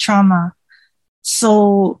and trauma.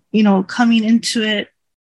 So, coming into it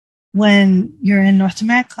when you're in North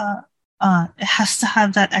America, it has to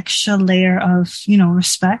have that extra layer of,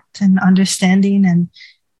 respect and understanding. And,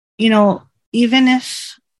 even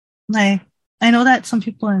if I know that some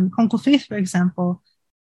people in Konko faith, for example,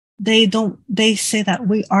 they say that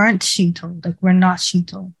we aren't Shinto, we're not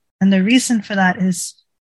Shinto. And the reason for that is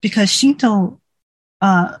because Shinto,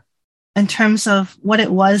 in terms of what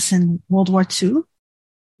it was in World War II,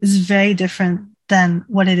 is very different than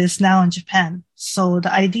what it is now in Japan. So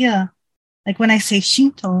the idea, when I say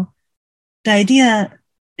Shinto, the idea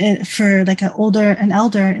for an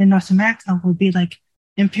elder in North America would be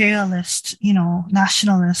imperialist,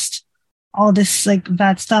 nationalist, all this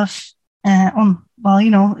bad stuff.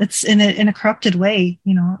 It's in a corrupted way,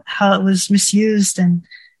 how it was misused and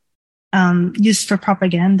used for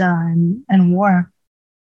propaganda and war.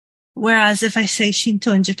 Whereas if I say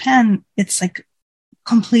Shinto in Japan, it's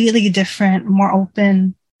completely different, more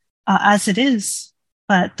open, as it is,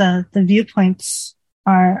 but the viewpoints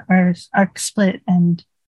are split. And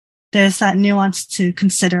there's that nuance to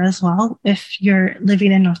consider as well. If you're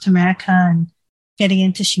living in North America and getting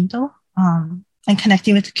into Shinto, and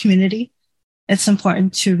connecting with the community, it's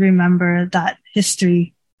important to remember that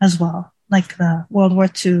history as well, like the World War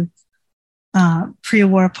II,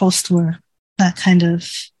 pre-war, post-war, that kind of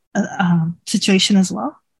situation as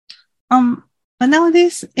well. But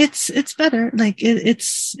nowadays it's better. Like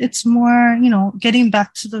it's more, getting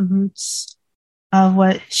back to the roots of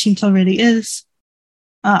what Shinto really is,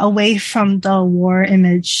 away from the war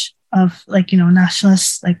image of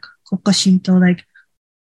nationalist, like Koka Shinto, like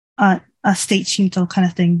a state Shinto kind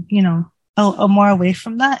of thing, more away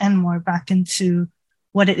from that and more back into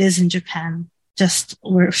what it is in Japan, just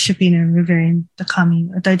worshiping and revering the kami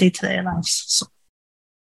with their day-to-day lives. So,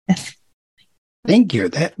 yes. Thank you.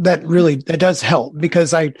 That does help,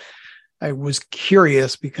 because I was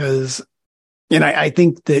curious, because, and I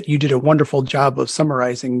think that you did a wonderful job of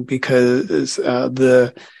summarizing, because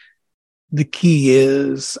the key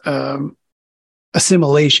is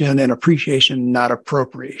assimilation and appreciation, not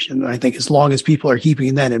appropriation. And I think as long as people are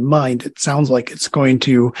keeping that in mind, it sounds like it's going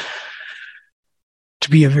to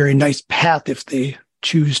be a very nice path if they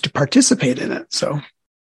choose to participate in it. So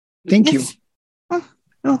thank you. Oh,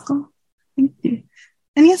 you're welcome. Thank you.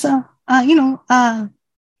 And yes,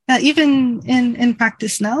 even in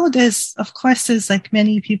practice now, there's like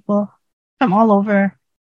many people from all over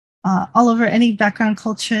any background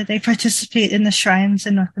culture. They participate in the shrines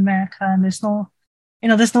in North America, and there's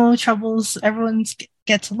no troubles. Everyone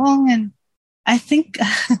gets along. And I think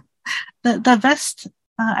the best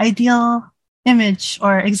ideal image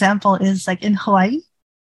or example is like in Hawaii.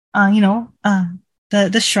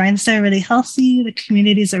 The shrines there are really healthy. The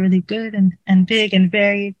communities are really good and big and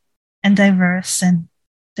varied and diverse, and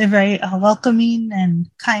they're very welcoming and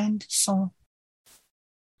kind. So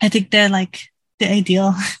I think they're like the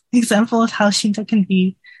ideal example of how Shinto can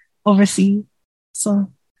be overseas.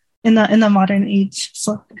 So in the modern age.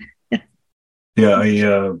 So yeah,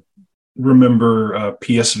 I remember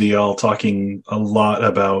PSVL talking a lot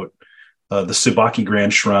about the Tsubaki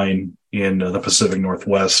Grand Shrine in the Pacific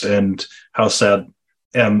Northwest, and how sad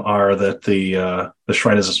are that the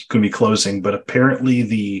shrine is going to be closing. But apparently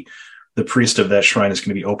the priest of that shrine is going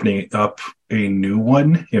to be opening up a new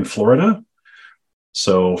one in Florida.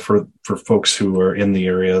 So for folks who are in the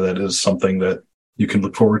area, that is something that you can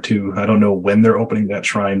look forward to. I don't know when they're opening that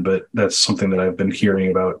shrine, but that's something that I've been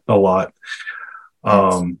hearing about a lot.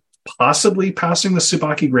 Possibly passing the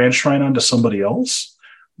Tsubaki Grand Shrine on to somebody else,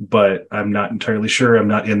 but I'm not entirely sure. I'm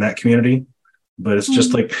not in that community, but it's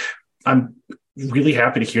just like, I'm really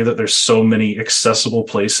happy to hear that there's so many accessible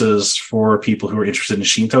places for people who are interested in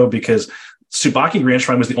Shinto, because Tsubaki Grand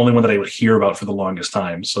Shrine was the only one that I would hear about for the longest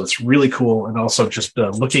time. So it's really cool. And also just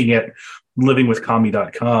looking at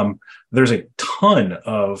livingwithkami.com, there's a ton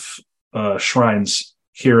of shrines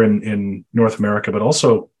here in North America, but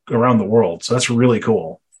also around the world. So that's really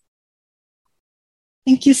cool.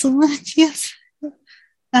 Thank you so much. Yes.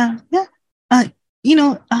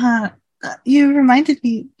 You reminded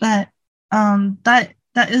me that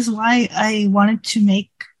that is why I wanted to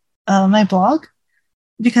make my blog,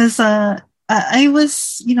 because I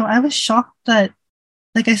was shocked that,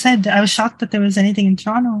 like I said, I was shocked that there was anything in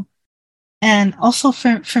Toronto. And also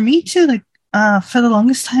for me too, like for the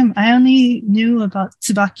longest time I only knew about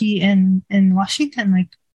Tsubaki in Washington. Like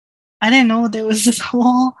I didn't know there was a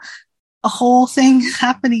whole thing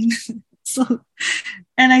happening. So,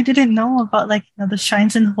 and I didn't know about like the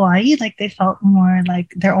shrines in Hawaii. Like they felt more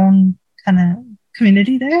like their own kind of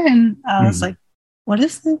community there, and I was like, "What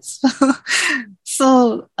is this?"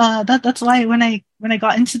 So that's why when I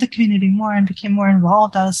got into the community more and became more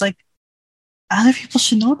involved, I was like, other people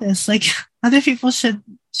should know this. Like other people should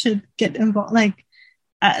get involved. Like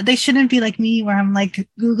they shouldn't be like me, where I'm like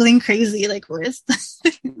Googling crazy. Like where's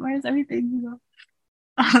everything?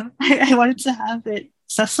 I wanted to have it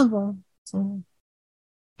accessible. So,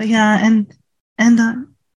 but yeah, and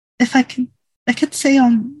if I could say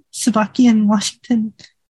on Tsubaki in Washington,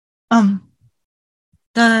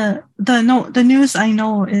 the news I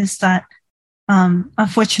know is that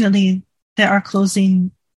unfortunately they are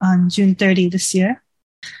closing on June 30 this year.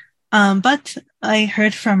 But I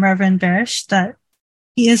heard from Reverend Barish that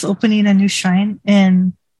he is opening a new shrine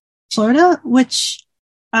in Florida, which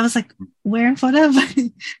I was like, where in Florida? But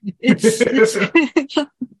it's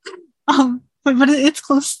but it's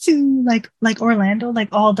close to like Orlando, like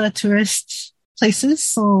all the tourist places.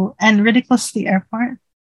 So, and really close to the airport.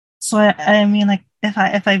 So I mean, like if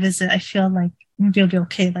I visit, I feel like maybe it'll be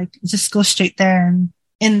okay. Like just go straight there and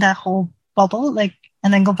in that whole bubble, like,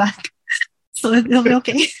 and then go back. So it'll be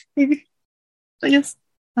okay, maybe. But yes,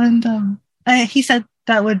 and he said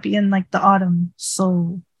that would be in like the autumn.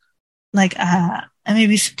 So like and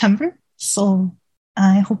maybe September. So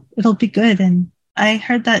I hope it'll be good. And I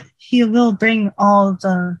heard that he will bring all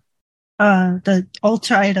the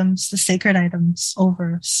altar items, the sacred items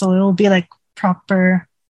over. So it'll be like proper.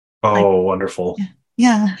 Oh, like, wonderful.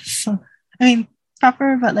 yeah. So I mean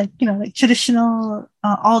proper, but like, like traditional,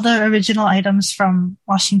 all the original items from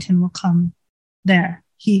Washington will come there.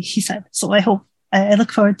 He said. So I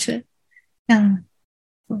look forward to it. Yeah.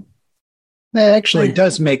 That actually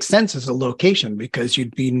does make sense as a location because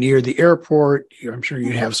you'd be near the airport. I'm sure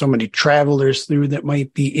you'd have so many travelers through that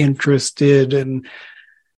might be interested, and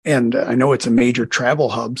I know it's a major travel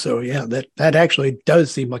hub. So yeah, that actually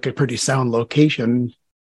does seem like a pretty sound location,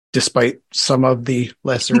 despite some of the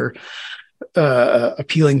lesser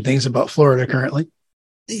appealing things about Florida currently.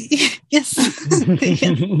 Yes.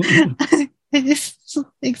 Yes,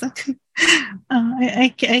 exactly.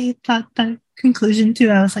 I thought that conclusion too.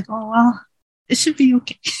 I was like, oh well, it should be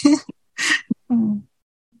okay.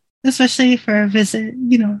 Especially for a visit,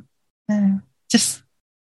 just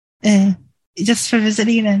for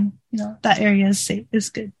visiting, and that area is safe, is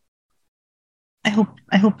good. I hope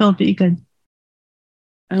it'll be good.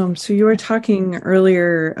 So you were talking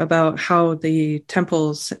earlier about how the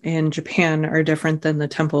temples in Japan are different than the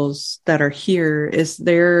temples that are here. Is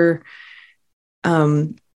there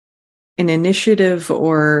an initiative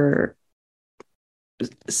or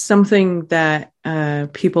something that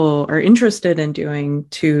people are interested in doing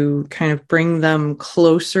to kind of bring them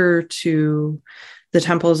closer to the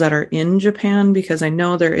temples that are in Japan? Because I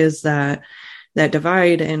know there is that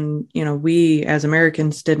divide, and we as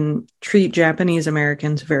Americans didn't treat Japanese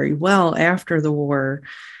Americans very well after the war.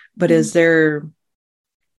 But is there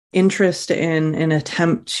interest in an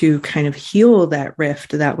attempt to kind of heal that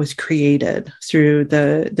rift that was created through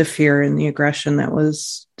the fear and the aggression that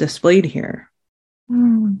was displayed here?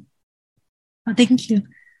 Oh, thank you.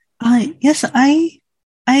 Yes, I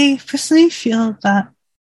personally feel that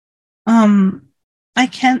I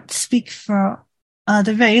can't speak for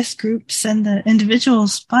the various groups and the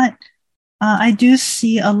individuals, but I do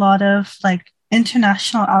see a lot of like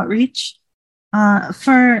international outreach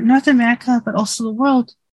for North America, but also the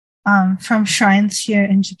world, from shrines here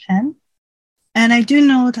in Japan. And I do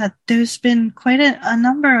know that there's been quite a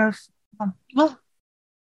number of,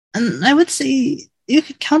 and I would say you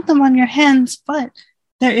could count them on your hands, but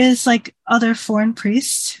there is like other foreign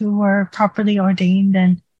priests who were properly ordained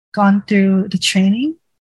and gone through the training.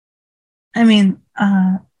 I mean,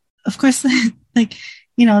 of course, like,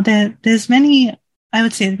 there's many, I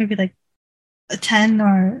would say maybe like 10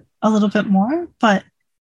 or a little bit more, but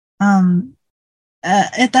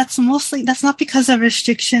that's not because of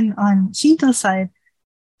restriction on Shinto side,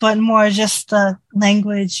 but more just the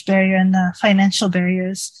language barrier and the financial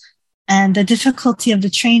barriers, and the difficulty of the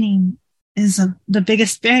training is the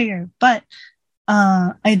biggest barrier. But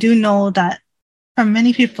I do know that from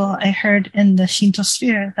many people I heard in the Shinto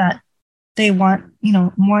sphere that they want,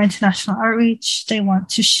 more international outreach. They want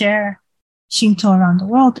to share Shinto around the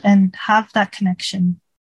world and have that connection.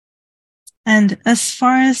 And as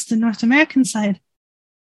far as the North American side,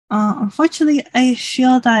 unfortunately, I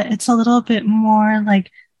feel that it's a little bit more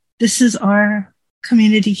like this is our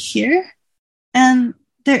community here. And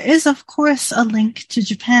there is, of course, a link to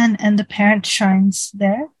Japan and the parent shrines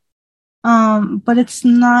there. But it's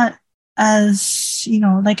not as,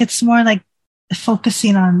 it's more like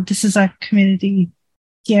focusing on this is our community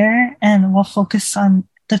here, and we'll focus on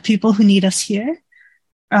the people who need us here,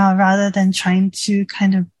 rather than trying to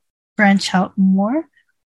kind of branch out more.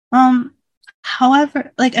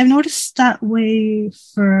 However, like I've noticed that way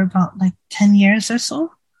for about like 10 years or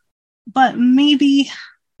so, but maybe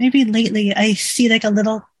lately I see like a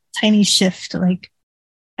little tiny shift. Like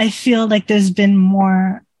I feel like there's been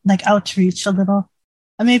more like outreach a little.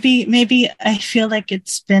 Maybe I feel like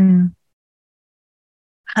it's been,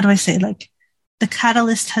 how do I say, like the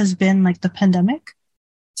catalyst has been like the pandemic.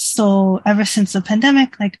 So ever since the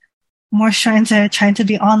pandemic, like more shrines are trying to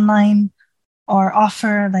be online or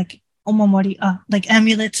offer like omomori, like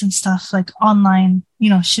amulets and stuff, like online,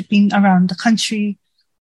 shipping around the country.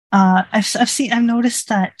 I've noticed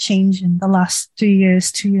that change in the last 3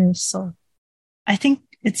 years, 2 years. So I think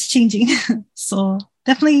it's changing. So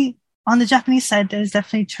definitely on the Japanese side, there's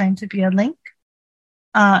definitely trying to be a link.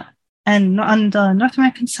 And on the North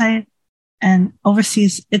American side and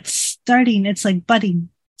overseas, it's like budding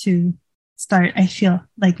to start, I feel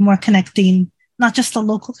like more connecting, not just the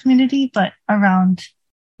local community, but around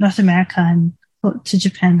North America and to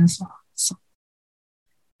Japan as well. So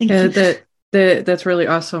thank you. That's really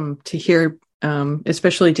awesome to hear,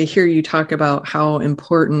 especially to hear you talk about how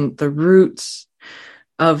important the roots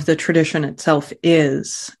of the tradition itself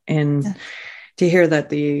is. And to hear that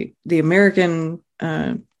the American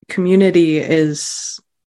community is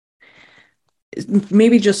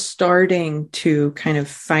maybe just starting to kind of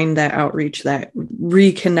find that outreach, that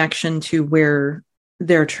reconnection to where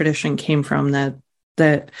their tradition came from,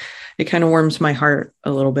 that it kind of warms my heart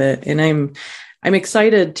a little bit. And I'm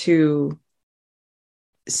excited to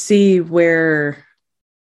see where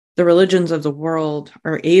the religions of the world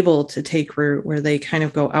are able to take root, where they kind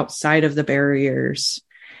of go outside of the barriers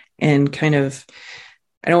and kind of,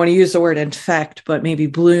 I don't want to use the word infect, but maybe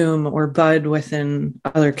bloom or bud within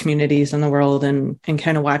other communities in the world, and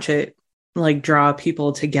kind of watch it like draw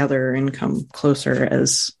people together and come closer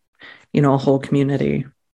as, you know, a whole community.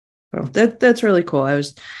 So that's really cool. I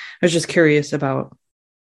was just curious about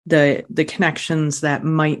the connections that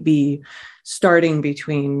might be starting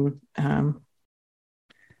between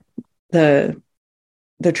the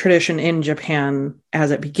tradition in Japan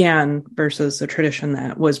as it began versus the tradition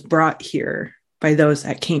that was brought here by those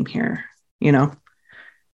that came here, you know?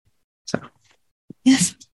 So.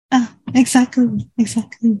 Yes, exactly.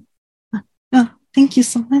 Thank you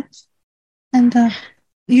so much. And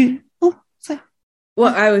sorry.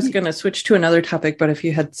 Well, I was going to switch to another topic, but if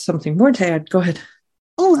you had something more to add, go ahead.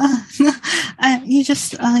 You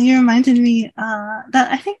reminded me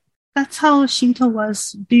that I think that's how Shinto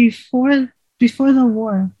was before the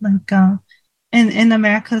war, like in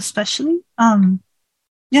America especially.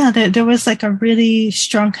 There was like a really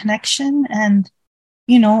strong connection, and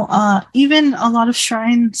even a lot of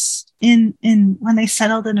shrines in when they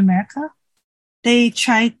settled in America, they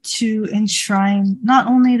tried to enshrine not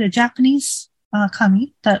only the Japanese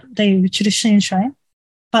kami that they traditionally enshrine,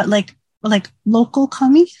 but like local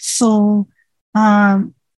kami. So that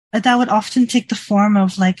would often take the form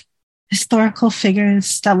of like historical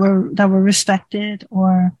figures that were respected,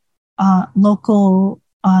 or local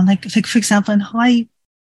like for example in Hawaii.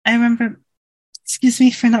 I remember, excuse me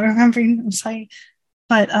for not remembering, I'm sorry,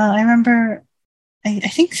 but I remember, I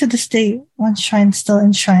think to this day, one shrine still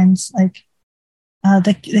enshrines like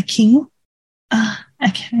the king. I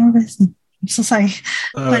can't remember his name. I'm so sorry.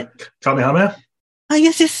 But Kamehameha?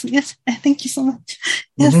 Yes. Thank you so much.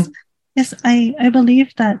 Yes, I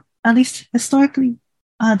believe that at least historically,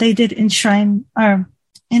 they did enshrine or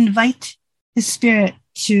invite his spirit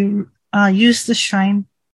to use the shrine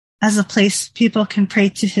as a place people can pray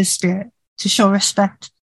to his spirit, to show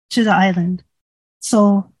respect to the island.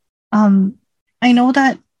 So, I know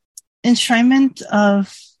that enshrinement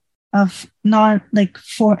of not like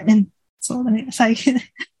so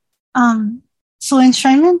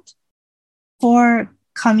enshrinement for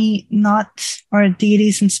kami, not, or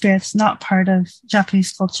deities and spirits, not part of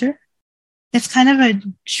Japanese culture. It's kind of a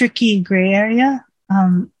tricky gray area.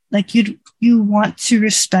 Like you want to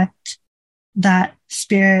respect that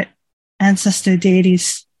spirit, ancestor,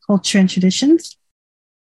 deities, culture, and traditions.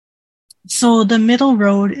 So the middle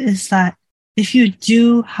road is that if you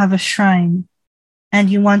do have a shrine and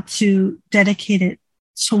you want to dedicate it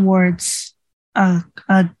towards a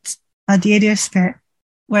deity or spirit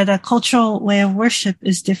where the cultural way of worship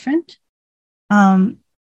is different,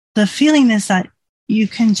 the feeling is that you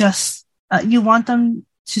can just, you want them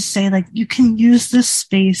to say like, you can use this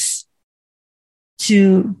space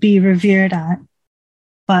to be revered at,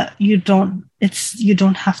 but you don't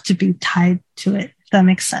have to be tied to it, if that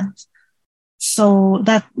makes sense. So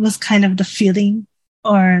that was kind of the feeling,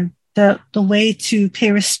 or the way to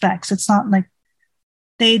pay respects. It's not like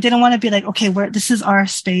they didn't want to be like, okay, this is our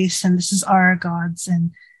space and this is our gods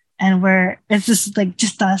and it's just like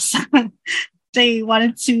just us. They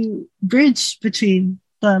wanted to bridge between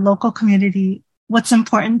the local community, what's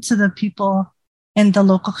important to the people in the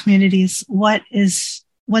local communities, what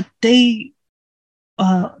they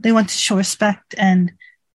want to show respect and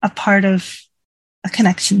a part of a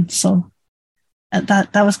connection. So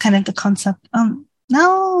that was kind of the concept.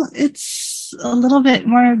 Now it's a little bit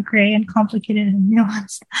more gray and complicated and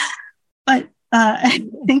nuanced, but I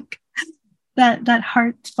think that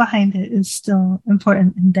heart behind it is still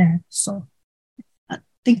important in there. So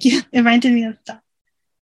thank you. It reminded me of that.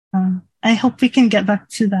 I hope we can get back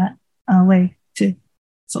to that way too.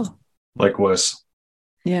 So likewise.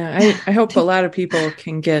 Yeah, I hope a lot of people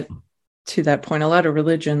can get to that point. A lot of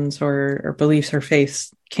religions or beliefs or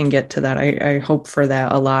faiths can get to that. I hope for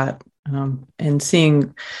that a lot. And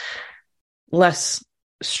seeing less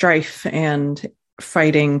strife and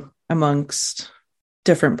fighting amongst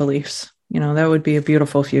different beliefs, that would be a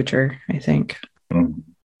beautiful future, I think.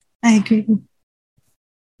 I agree.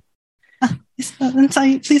 I'm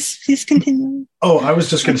sorry. Please continue. Oh, I was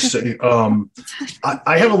just going to say,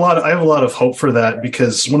 I have a lot of hope for that,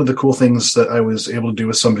 because one of the cool things that I was able to do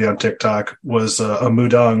with somebody on TikTok was a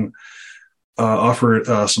mudang offered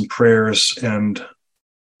some prayers, and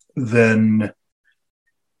then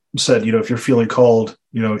said, if you're feeling called,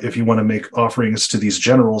 if you want to make offerings to these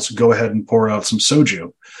generals, go ahead and pour out some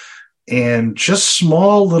soju. And just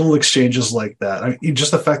small little exchanges like that. I mean,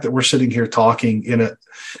 just the fact that we're sitting here talking in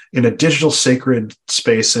a digital sacred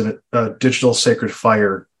space, in a digital sacred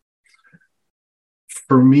fire.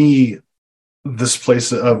 For me, this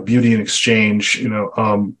place of beauty and exchange,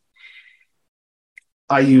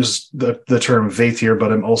 I use the term Vatir,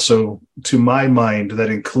 but I'm also, to my mind, that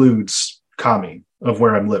includes Kami, of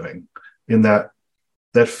where I'm living, in that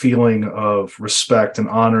feeling of respect and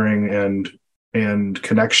honoring and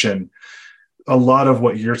connection. A lot of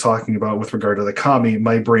what you're talking about with regard to the Kami,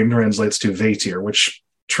 my brain translates to Vatir, which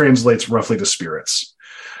translates roughly to spirits.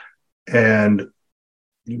 And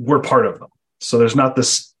we're part of them. So there's not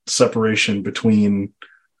this separation between,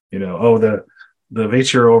 the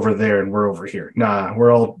Vatir are over there and we're over here. Nah,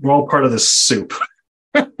 we're all part of this soup.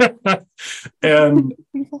 And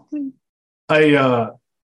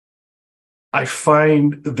I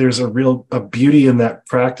find there's a beauty in that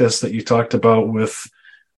practice that you talked about, with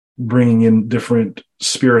bringing in different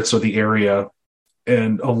spirits of the area.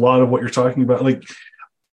 And a lot of what you're talking about, like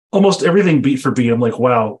almost everything beat for beat, I'm like,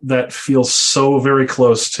 wow, that feels so very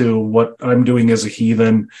close to what I'm doing as a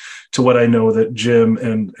heathen, to what I know that Jim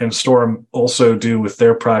and Storm also do with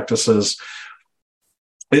their practices.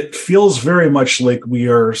 It feels very much like we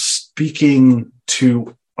are speaking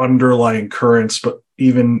to underlying currents, but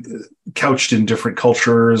even couched in different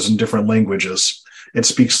cultures and different languages. It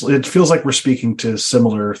feels like we're speaking to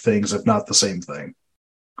similar things, if not the same thing.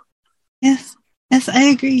 Yes, I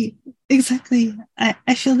agree. Exactly.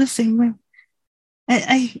 I feel the same way.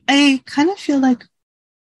 I kind of feel like,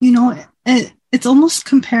 it's almost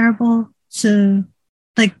comparable to,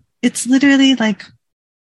 like, it's literally like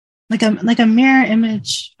a mirror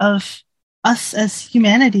image of us as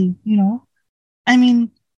humanity, I mean,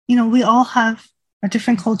 we all have our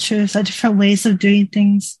different cultures, our different ways of doing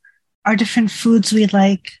things, our different foods we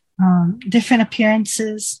like, different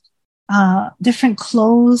appearances, different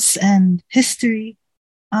clothes and history.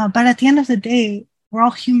 But at the end of the day, we're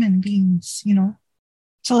all human beings,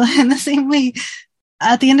 So in the same way,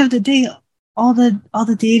 at the end of the day, all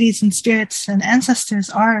the deities and spirits and ancestors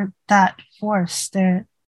are that force. They're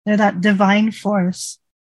that divine force.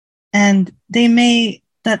 And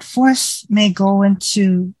that force may go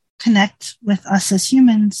into connect with us as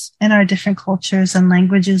humans in our different cultures and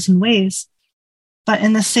languages and ways. But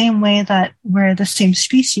in the same way that we're the same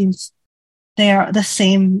species, they are the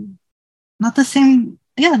same, not the same,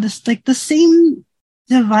 the same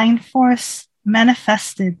divine force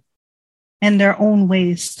manifested in their own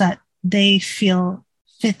ways that they feel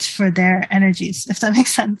fit for their energies, if that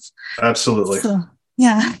makes sense. Absolutely. So,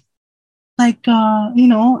 yeah. For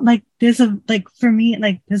me,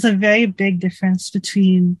 there's a very big difference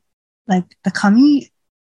between the Kami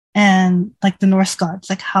and the Norse gods,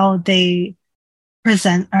 how they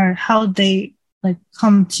present or how they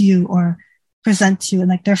come to you or present to you,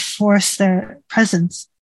 and their presence.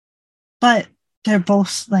 But they're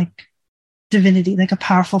both divinity, a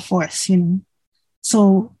powerful force,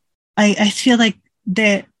 So I feel like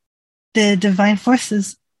the divine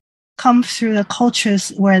forces come through the cultures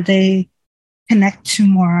where they connect to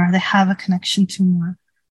more, they have a connection to more.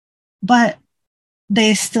 But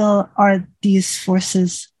they still are these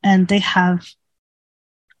forces, and they have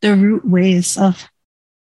the root ways of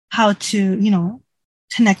how to,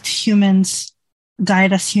 connect humans,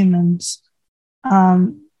 guide us humans,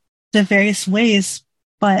 the various ways,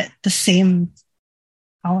 but the same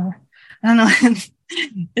power. I don't know.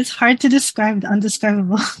 It's hard to describe the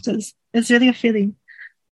undescribable, because it's really a feeling.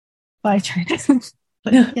 But I tried.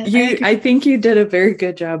 But, yeah, I think you did a very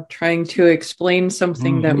good job trying to explain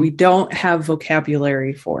something that we don't have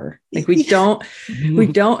vocabulary for. We don't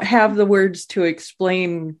have the words to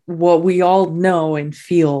explain what we all know and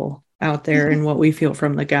feel out there and what we feel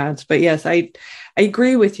from the gods. But yes, I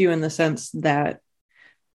agree with you in the sense that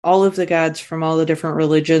all of the gods from all the different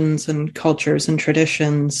religions and cultures and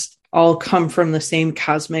traditions all come from the same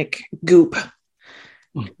cosmic goop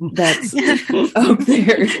that's up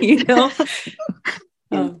there,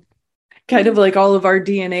 kind of like all of our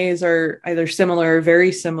DNAs are either similar or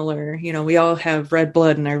very similar. We all have red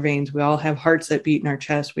blood in our veins. We all have hearts that beat in our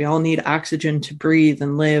chest. We all need oxygen to breathe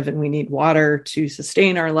and live, and we need water to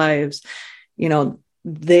sustain our lives.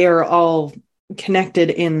 They are all connected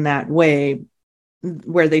in that way.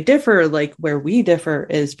 where they differ, like where we differ,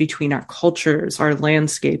 is between our cultures, our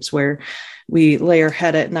landscapes, where we lay our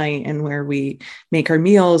head at night and where we make our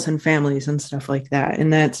meals and families and stuff like that.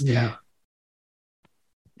 And that's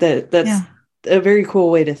that's a very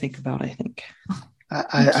cool way to think about, I think.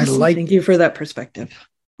 I like. Thank you for that perspective.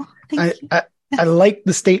 I like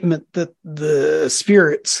the statement that the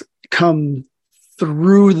spirits come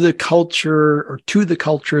through the culture or to the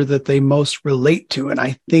culture that they most relate to. And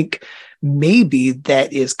I think maybe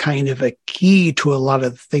that is kind of a key to a lot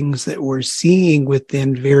of things that we're seeing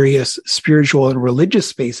within various spiritual and religious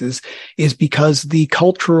spaces, is because the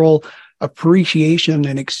cultural appreciation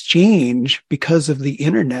and exchange because of the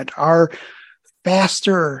internet are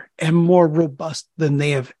faster and more robust than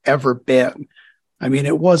they have ever been. I mean,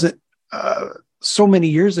 it wasn't so many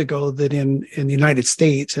years ago that in the United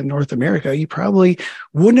States and North America, you probably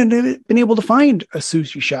wouldn't have been able to find a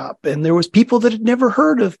sushi shop. And there was people that had never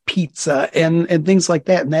heard of pizza and things like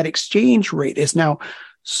that. And that exchange rate is now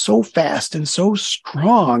so fast and so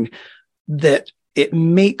strong that it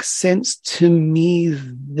makes sense to me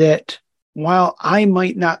that while I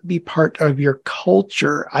might not be part of your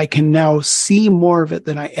culture, I can now see more of it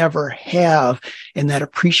than I ever have. And that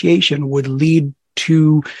appreciation would lead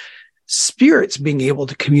to spirits being able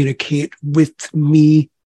to communicate with me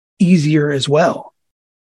easier as well.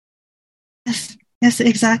 Yes,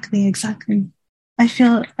 exactly. I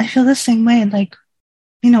feel the same way. Like,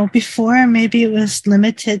 before maybe it was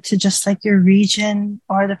limited to just like your region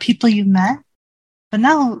or the people you met, but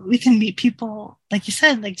now we can meet people, like you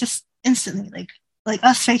said, like just instantly, like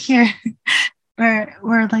us right here, where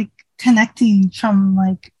we're like connecting from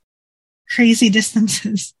like crazy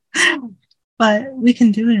distances, but we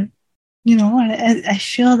can do it. I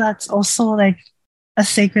feel that's also like a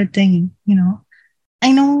sacred thing,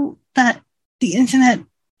 I know that the internet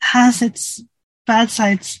has its bad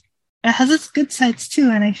sides. It has its good sides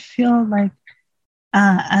too. And I feel like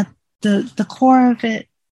at the core of it,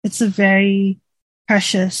 it's a very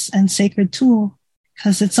precious and sacred tool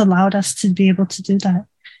because it's allowed us to be able to do that,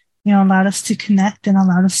 allowed us to connect and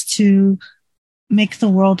allowed us to make the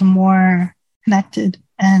world more connected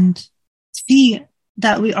and see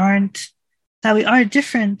that we are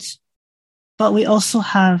different, but we also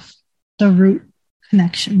have the root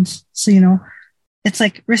connections. So, it's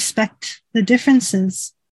like respect the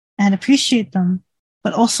differences and appreciate them,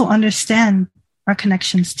 but also understand our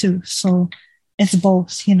connections too. So it's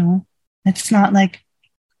both, it's not like,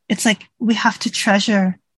 it's like we have to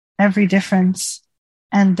treasure every difference,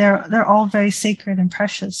 and they're all very sacred and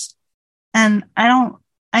precious. And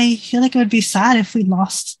I feel like it would be sad if we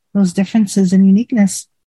lost those differences and uniqueness.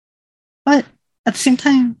 But at the same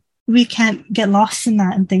time, we can't get lost in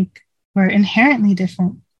that and think we're inherently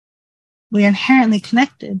different. We're inherently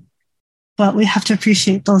connected, but we have to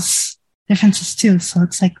appreciate those differences too. So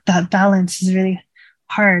it's like that balance is really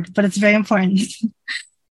hard, but it's very important.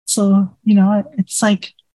 So, it's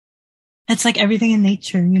like everything in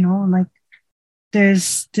nature, like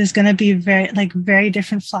there's going to be very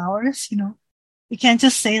different flowers, You can't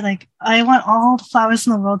just say like, I want all the flowers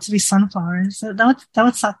in the world to be sunflowers. That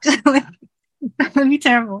would suck. That would be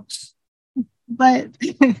terrible. But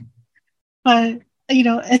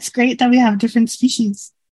it's great that we have different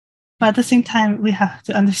species. But at the same time, we have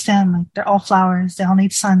to understand like they're all flowers. They all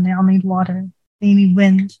need sun. They all need water. They need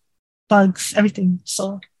wind, bugs, everything.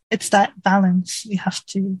 So it's that balance we have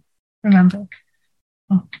to remember.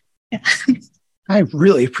 Oh, yeah. I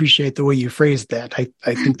really appreciate the way you phrased that.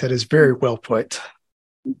 I think that is very well put.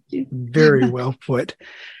 Very well put.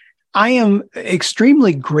 I am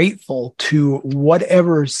extremely grateful to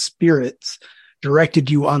whatever spirits directed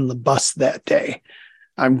you on the bus that day.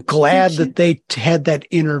 I'm glad that they had that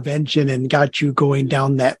intervention and got you going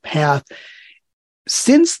down that path.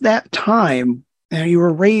 Since that time, you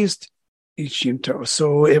were raised Shinto,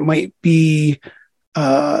 so it might be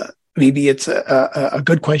maybe it's a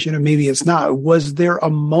good question, or maybe it's not. Was there a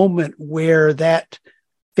moment where that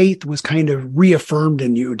faith was kind of reaffirmed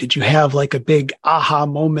in you? Did you have like a big aha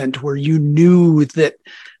moment where you knew that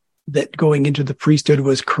going into the priesthood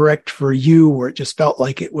was correct for you, or it just felt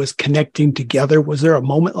like it was connecting together? Was there a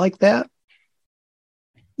moment like that?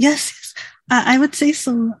 Yes, I would say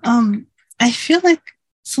so. I feel like,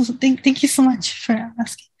 so thank you so much for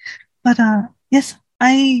asking. But yes,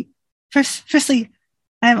 firstly,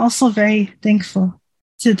 I'm also very thankful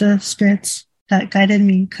to the spirits that guided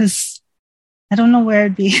me, because I don't know where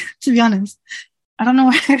it'd be, to be honest. I don't know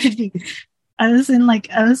where it'd be. I was in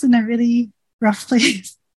a really rough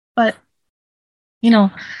place, but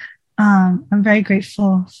I'm very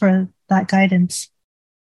grateful for that guidance.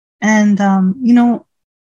 And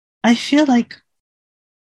I feel like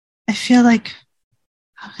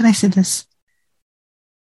how can I say this?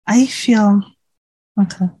 I feel,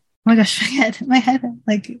 okay. Oh my gosh, my head,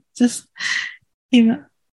 like, just, you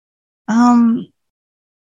know,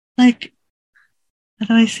 like, how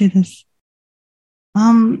do I say this?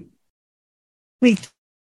 Um, Wait,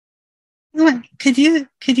 could you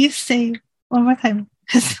say one more time?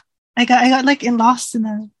 Because I got like lost in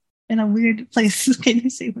a weird place. Can you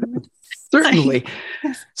say one more time? Certainly.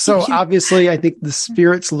 Yes, So thank you. obviously, I think the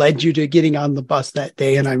spirits led you to getting on the bus that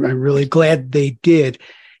day, and I'm really glad they did.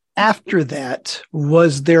 After that,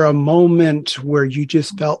 was there a moment where you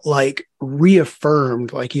just felt like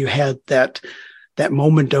reaffirmed, like you had that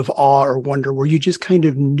moment of awe or wonder, where you just kind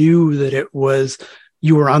of knew that it was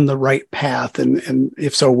you were on the right path? And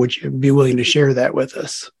if so, would you be willing to share that with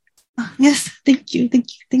us? Yes, thank you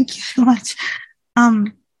so much.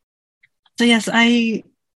 Um, so yes,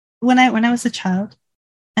 when I was a child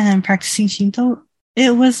and practicing Shinto,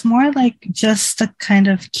 it was more like just a kind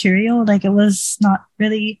of curio. Like it was not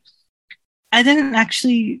really. I didn't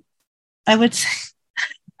actually. I would say,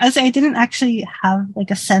 I didn't actually have like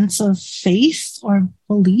a sense of faith or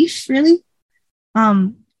belief really.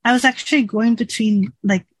 I was actually going between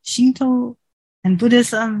like Shinto and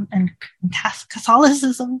Buddhism and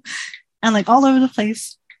Catholicism and like all over the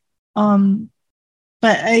place. Um,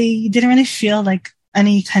 but I didn't really feel like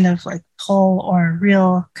any kind of like pull or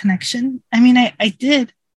real connection. I mean, I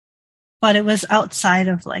did, but it was outside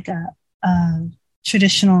of like a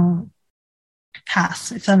traditional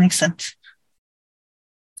path, if that makes sense.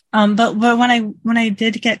 But when I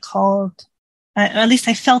did get called, at least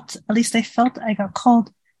I felt I got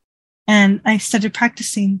called, and I started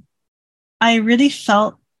practicing. I really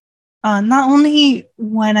felt not only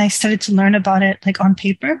when I started to learn about it, like on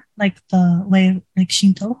paper, like the way of like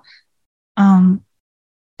Shinto, um,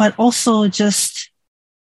 but also just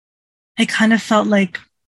I kind of felt like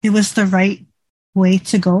it was the right way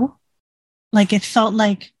to go. Like it felt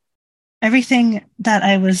like everything that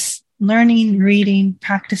I was learning, reading,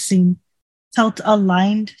 practicing felt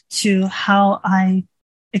aligned to how I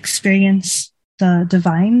experience the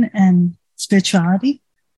divine and spirituality.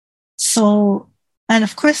 So, and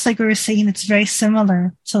of course, like we were saying, it's very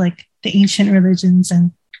similar to like the ancient religions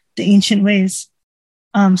and the ancient ways.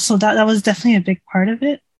 So that was definitely a big part of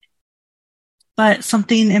it. But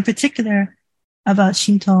something in particular about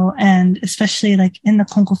Shinto, and especially like in the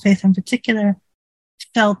Kongo faith in particular,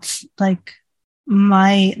 felt like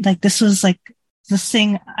this was like the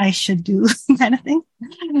thing I should do kind of thing.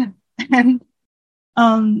 And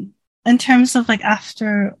um in terms of like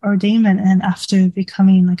after ordainment and after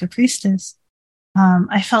becoming like a priestess,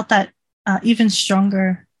 I felt that even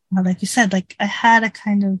stronger. Like you said, like I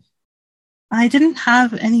didn't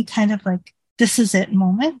have any kind of like this is it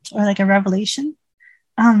moment or like a revelation.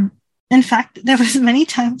 Um, in fact, there was many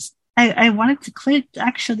times I wanted to quit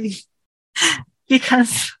actually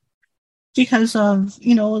because of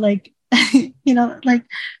like like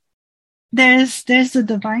there's the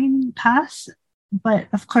divine path, but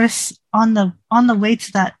of course on the way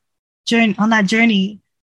to that journey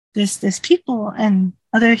there's people and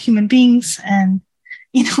other human beings, and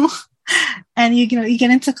you know and you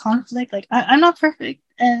get into conflict. Like I'm not perfect,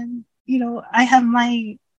 and I have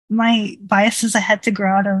my biases I had to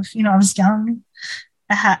grow out of. I was young,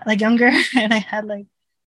 I had like younger and I had like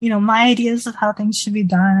my ideas of how things should be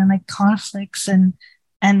done, and like conflicts and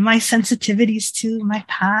my sensitivities to my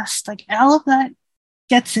past, like all of that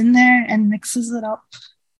gets in there and mixes it up.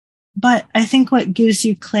 But I think what gives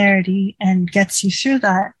you clarity and gets you through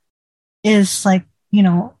that is like,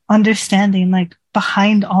 understanding like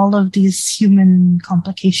behind all of these human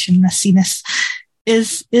complication, messiness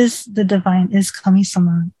is the divine, is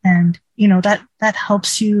Kami-sama. And, that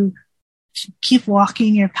helps you keep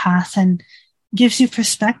walking your path and gives you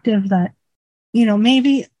perspective that,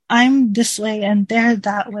 maybe I'm this way and they're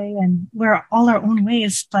that way and we're all our own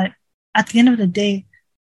ways. But at the end of the day,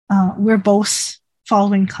 we're both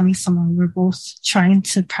following Kami-sama. We're both trying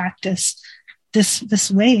to practice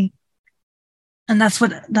this way. And that's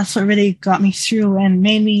what really got me through and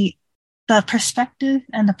made me, the perspective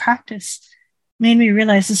and the practice made me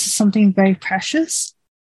realize this is something very precious.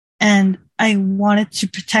 And I wanted to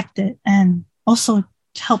protect it and also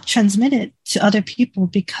help transmit it to other people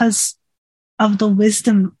because of the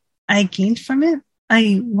wisdom I gained from it.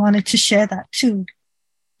 I wanted to share that too,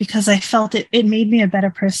 because I felt it made me a better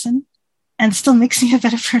person and still makes me a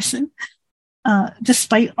better person.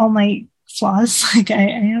 Despite all my flaws, like I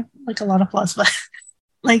have like a lot of flaws, but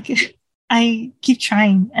like I keep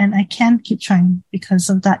trying and I can keep trying because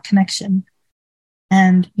of that connection.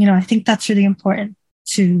 And, I think that's really important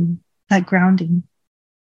to that grounding.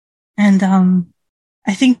 And,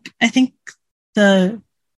 I think the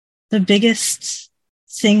the biggest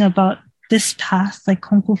thing about this path, like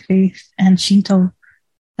Konku faith and Shinto,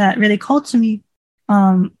 that really called to me,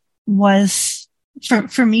 was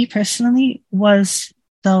for me personally, was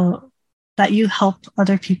that you help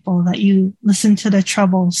other people, that you listen to their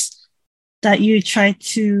troubles, that you try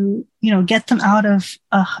to, get them out of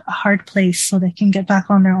a hard place so they can get back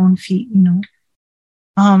on their own feet,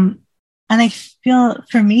 And I feel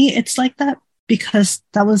for me, it's like that because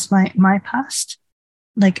that was my past.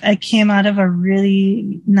 Like I came out of a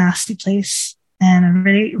really nasty place and a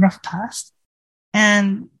really rough past.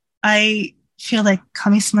 And I feel like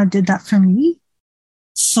Kamisama did that for me.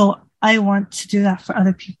 So I want to do that for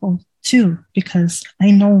other people too, because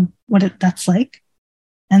I know what that's like.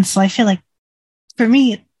 And so I feel like for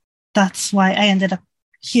me, that's why I ended up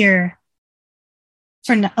here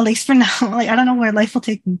for now, at least for now. Like, I don't know where life will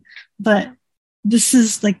take me, but this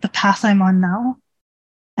is like the path I'm on now.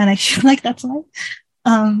 And I feel like that's why.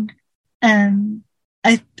 And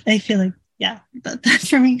I feel like, yeah, that's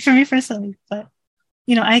for me personally, but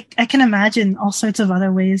I can imagine all sorts of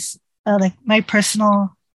other ways, like my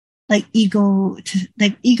personal, like ego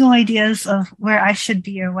ideas of where I should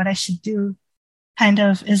be or what I should do kind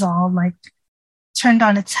of is all like turned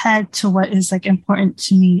on its head to what is like important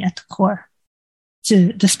to me at the core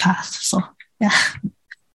to this path. So yeah.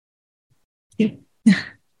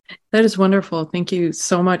 That is wonderful. Thank you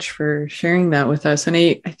so much for sharing that with us. And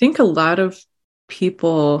I think a lot of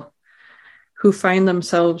people who find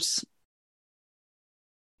themselves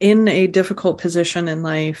in a difficult position in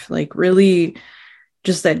life, like really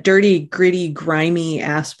just that dirty, gritty, grimy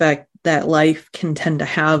aspect that life can tend to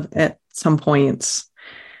have at some points.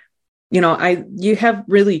 You have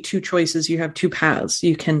really two choices. You have two paths.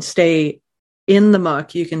 You can stay in the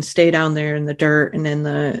muck, you can stay down there in the dirt and in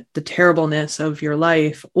the terribleness of your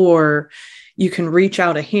life, or you can reach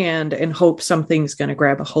out a hand and hope something's going to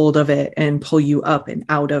grab a hold of it and pull you up and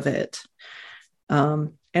out of it.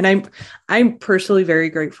 And I'm personally very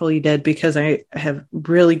grateful you did, because I have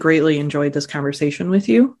really greatly enjoyed this conversation with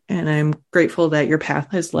you. And I'm grateful that your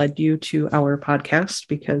path has led you to our podcast,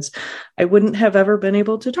 because I wouldn't have ever been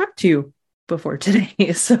able to talk to you before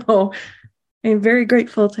today. So I'm very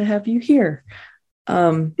grateful to have you here.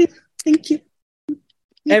 Thank you.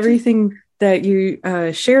 Everything that you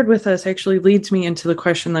shared with us actually leads me into the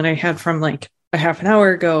question that I had from like a half an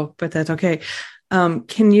hour ago, but that's okay.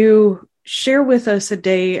 Can you share with us a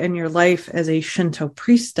day in your life as a Shinto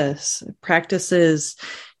priestess, practices,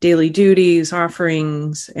 daily duties,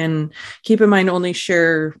 offerings, and keep in mind only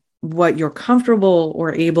share what you're comfortable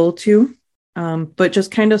or able to, but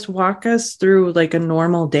just kind of walk us through like a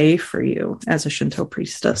normal day for you as a Shinto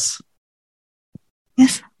priestess.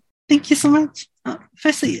 Yes, thank you so much.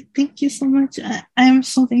 Firstly, thank you so much. I am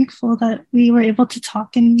so thankful that we were able to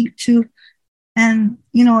talk and meet too. And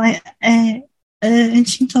I in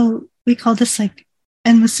Shinto we call this like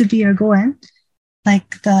enmusubi or goen,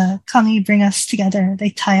 like the kami bring us together, they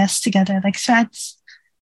tie us together like threads.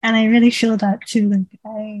 And I really feel that too. Like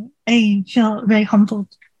I feel very humbled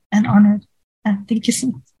and honored. And thank you so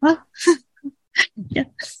much. Well, yeah.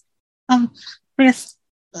 Yes.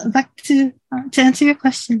 Back to answer your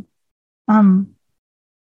question.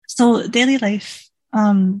 So daily life,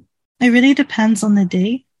 it really depends on the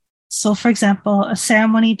day. So for example, a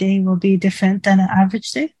ceremony day will be different than an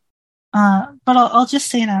average day. But I'll just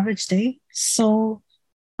say an average day. So,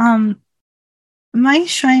 my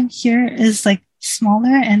shrine here is like smaller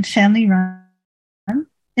and family run.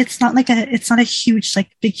 It's not a huge,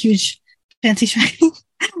 like big, huge fancy shrine,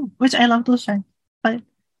 which I love those shrines. But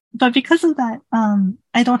because of that,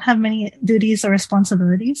 I don't have many duties or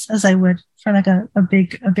responsibilities as I would for like a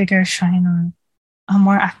bigger shrine or a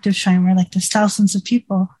more active shrine where like there's thousands of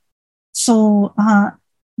people. So,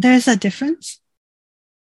 there's a difference.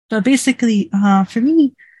 But basically, for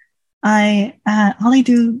me, all I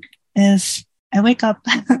do is I wake up,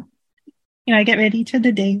 I get ready for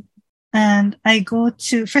the day, and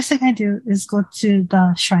first thing I do is go to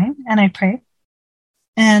the shrine and I pray.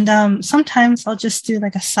 And, sometimes I'll just do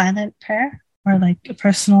like a silent prayer or like a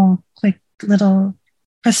personal, quick little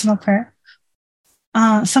personal prayer.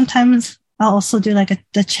 Sometimes I'll also do like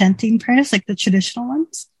the chanting prayers, like the traditional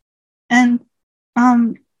ones. And,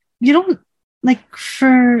 you don't, like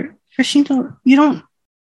for Shinto,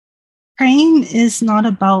 praying is not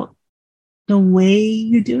about the way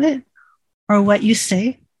you do it or what you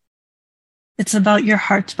say. It's about your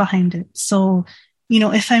heart behind it. So,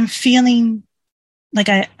 if I'm feeling like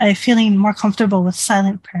I'm feeling more comfortable with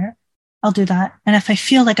silent prayer, I'll do that. And if I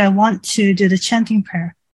feel like I want to do the chanting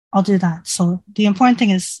prayer, I'll do that. So the important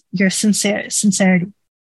thing is your sincerity.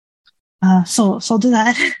 So I'll do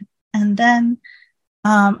that. And then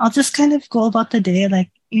I'll just kind of go about the day,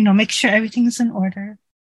 like, make sure everything's in order.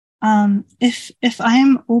 If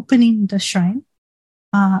I'm opening the shrine,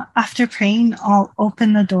 after praying, I'll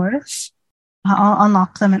open the doors. I'll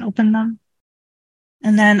unlock them and open them.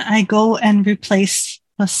 And then I go and replace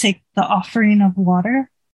the offering of water,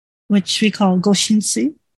 which we call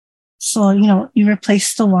goshinsui. So, you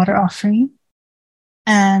replace the water offering,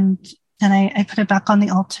 and then I put it back on the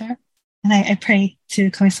altar, and I pray to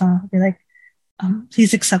Kami-sama, be like,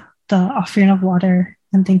 please accept the offering of water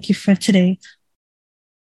and thank you for today.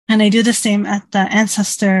 And I do the same at the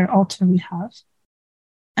ancestor altar we have.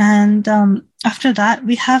 And after that,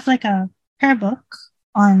 we have like a prayer book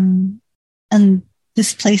on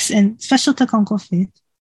this place in special to Kongo faith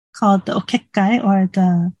called the Okekkai, or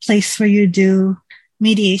the place where you do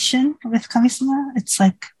mediation with Kami-sama. It's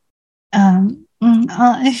like,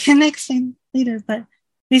 I can explain later, but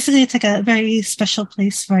basically it's like a very special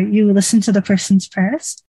place where you listen to the person's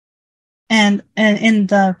prayers. And in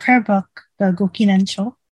the prayer book, the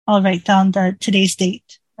Gokinencho, I'll write down today's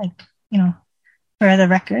date, like, for the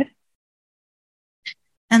record.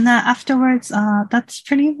 And then afterwards, that's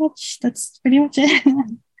pretty much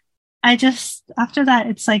it. After that,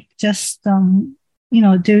 it's like just,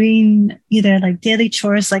 doing either like daily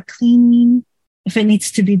chores, like cleaning, if it needs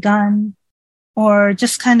to be done, or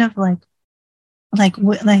just kind of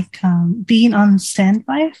being on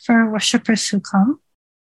standby for worshipers who come.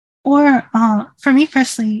 Or, for me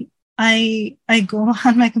personally, I go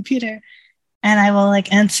on my computer and I will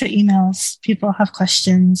like answer emails. People have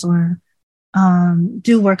questions, or,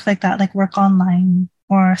 do work like that, like work online.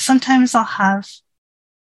 Or sometimes I'll have,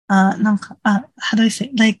 how do I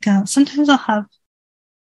say? Sometimes I'll have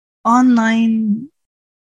online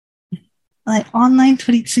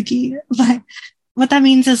toritsugi. Like, what that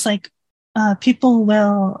means is like, people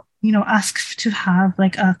will, ask to have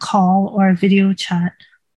like a call or a video chat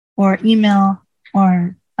or email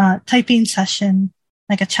or typing session,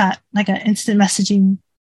 like a chat, like an instant messaging,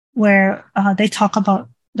 where they talk about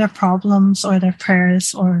their problems or their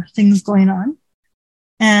prayers or things going on.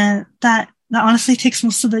 And that honestly takes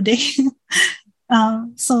most of the day.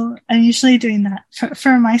 So I'm usually doing that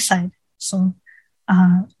for my side. So,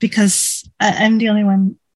 because I'm the only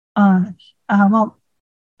one, I'm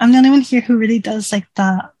the only one here who really does like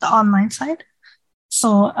the online side.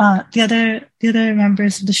 So, the other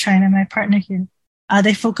members of the shrine and my partner here,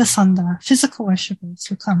 they focus on the physical worshipers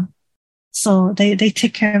who come. So they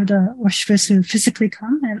take care of the worshipers who physically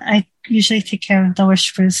come, and I usually take care of the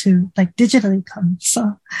worshipers who like digitally come.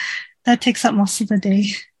 So that takes up most of the day.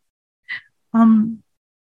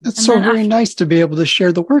 That's so very nice to be able to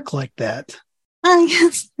share the work like that.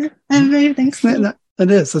 Yes, I'm very thankful. That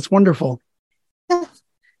is. That's wonderful. Yeah.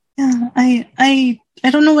 I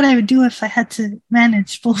don't know what I would do if I had to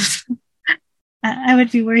manage both. I would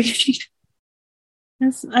be worried.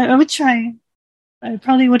 Yes, I would try. I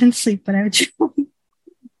probably wouldn't sleep, but I would try.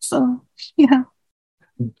 So, yeah.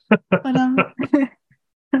 But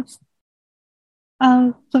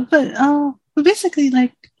but basically,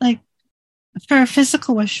 like for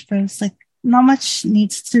physical worshipers, like not much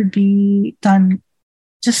needs to be done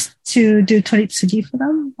just to do toritsugi for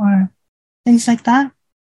them or things like that.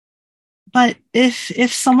 But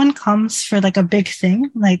if someone comes for like a big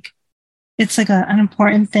thing, like it's like an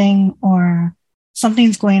important thing, or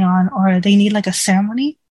something's going on, or they need like a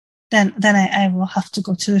ceremony, then I will have to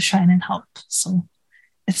go to the shrine and help. So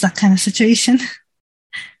it's that kind of situation.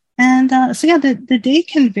 And so yeah, the day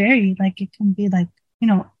can vary. Like it can be like,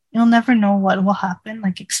 you'll never know what will happen,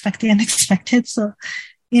 like expect the unexpected. So,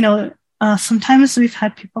 sometimes we've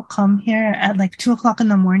had people come here at like 2:00 in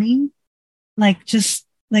the morning, like just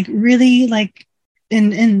like really like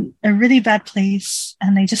in a really bad place,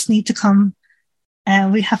 and they just need to come,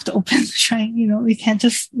 and we have to open the shrine. We can't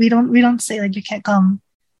we don't say like you can't come,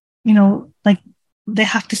 like they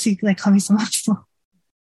have to see like Kami-sama. So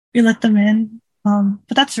we let them in.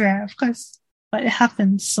 But that's rare, of course, but it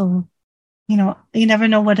happens. So, you never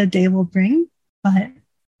know what a day will bring, but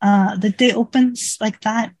the day opens like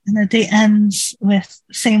that, and the day ends with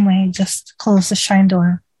the same way, just close the shrine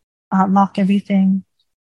door, lock everything,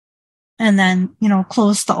 and then,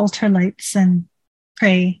 close the altar lights and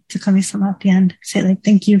pray to Kami-sama at the end. Say like,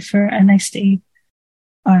 thank you for a nice day,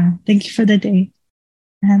 or thank you for the day.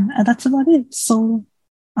 And that's about it. So,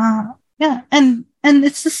 yeah. And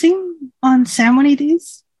it's the same on ceremony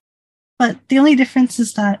days, but the only difference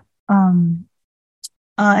is that,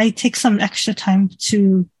 I take some extra time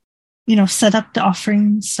to, set up the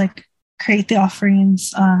offerings, like create the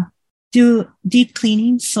offerings, do deep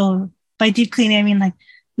cleaning. So by deep cleaning, I mean like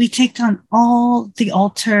we take down all the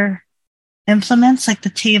altar implements, like the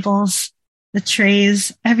tables, the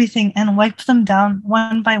trays, everything, and wipe them down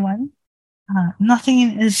one by one.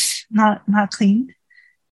 Nothing is not cleaned,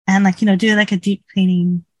 and do like a deep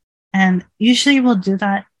cleaning. And usually we'll do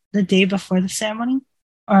that the day before the ceremony,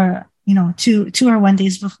 or 2 or 1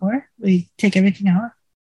 days before. We take everything out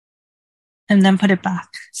and then put it back.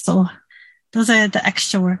 So those are the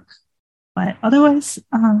extra work. But otherwise,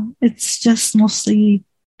 it's just mostly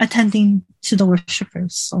attending to the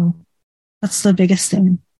worshipers. So that's the biggest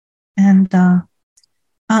thing. And,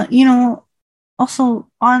 also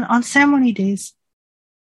on ceremony days,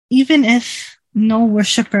 even if no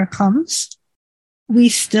worshiper comes, we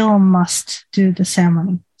still must do the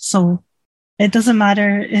ceremony. So it doesn't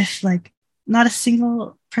matter if not a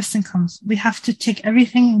single person comes. We have to take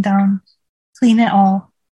everything down, clean it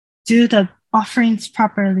all, do the offerings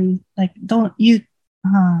properly. You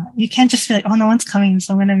can't just be like, oh, no one's coming,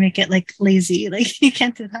 so I'm going to make it lazy. You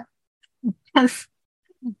can't do that.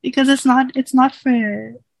 Because it's not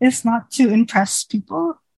to impress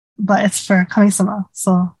people, but it's for Kami-sama.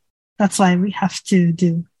 So that's why we have to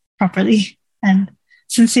do properly and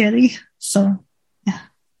sincerely. So yeah,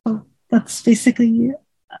 so that's basically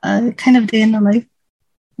a kind of day in the life.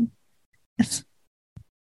 Yes.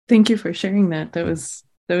 Thank you for sharing that. That was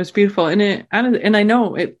beautiful, and I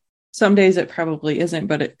know it. Some days it probably isn't,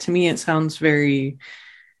 but to me it sounds very,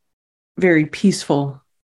 very peaceful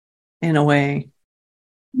in a way.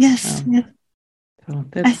 Yes. Yes. So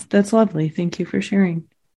that's lovely. Thank you for sharing.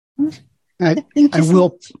 I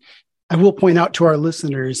will point out to our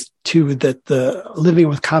listeners too that the Living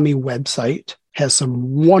with Kami website has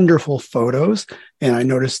some wonderful photos, and I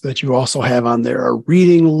noticed that you also have on there a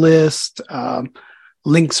reading list,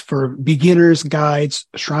 links for beginners guides,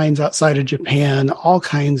 shrines outside of Japan, all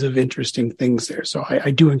kinds of interesting things there. So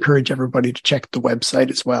I do encourage everybody to check the website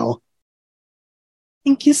as well.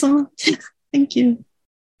 Thank you so much. Thank you.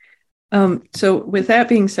 So with that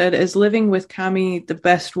being said, is Living with Kami the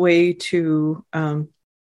best way to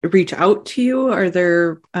reach out to you? Are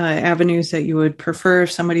there avenues that you would prefer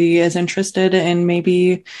if somebody is interested in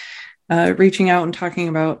maybe reaching out and talking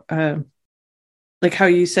about how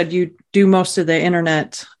you said you do most of the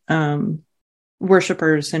internet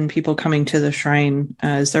worshipers and people coming to the shrine?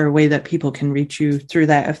 Is there a way that people can reach you through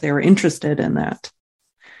that if they were interested in that?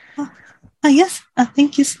 Yes.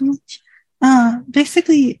 Thank you so much.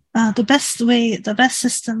 Basically, the best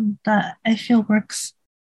system that I feel works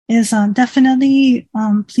is definitely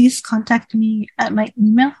please contact me at my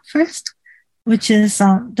email first, which is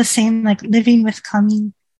the same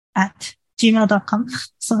livingwithkami@gmail.com.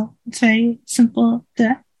 So it's very simple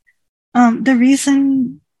there. The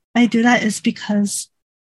reason I do that is because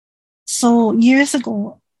years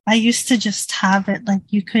ago I used to just have it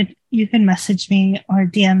you could message me or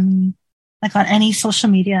DM me on any social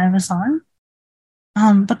media I was on.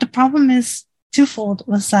 But the problem is twofold,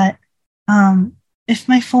 was that if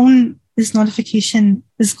my phone notification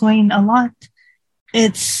is going a lot,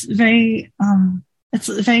 it's very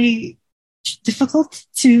difficult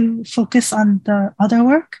to focus on the other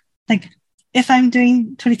work. If I'm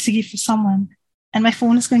doing toritsugi for someone and my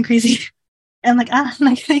phone is going crazy, I'm I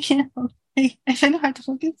can't help. I find it hard to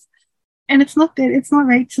focus, and it's not good. It's not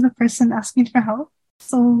right to the person asking for help.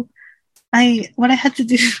 So what I had to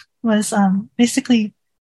do was basically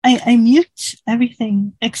I mute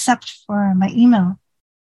everything except for my email.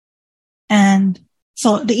 And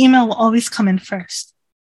so the email will always come in first.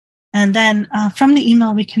 And then from the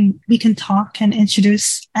email we can talk and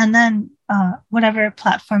introduce, and then whatever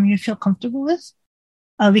platform you feel comfortable with,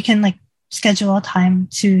 we can schedule a time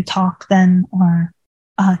to talk then, or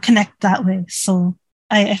connect that way. So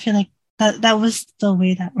I feel that was the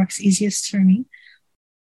way that works easiest for me.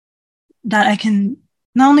 That I can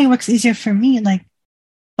not only works easier for me,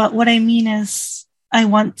 but what I mean is I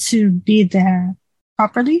want to be there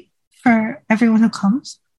properly for everyone who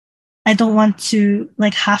comes. I don't want to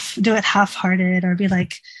do it half-hearted or be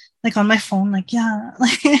on my phone, yeah,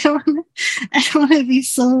 I don't want to be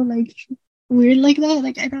so weird like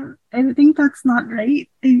that. I think that's not right.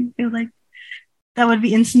 I feel that would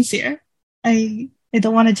be insincere. I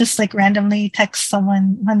don't want to just randomly text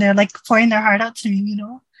someone when they're pouring their heart out to me,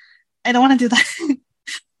 I don't want to do that.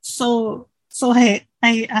 So I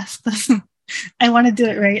asked them, I want to do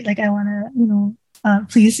it right. I want to,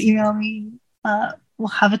 please email me. We'll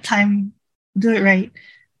have a time, do it right.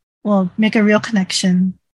 We'll make a real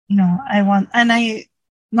connection. I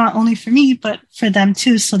not only for me, but for them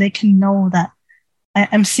too, so they can know that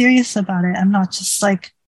I'm serious about it. I'm not just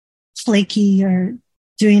flaky or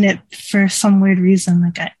doing it for some weird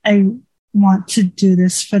reason. I want to do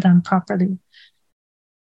this for them properly.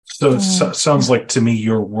 So it sounds like to me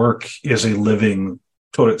your work is a living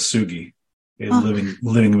toritsugi. a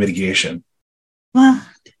living mitigation. Well,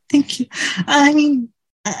 thank you. I mean,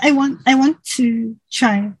 I want to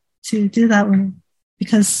try to do that one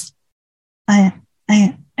because I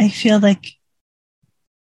feel like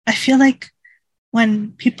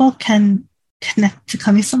when people can connect to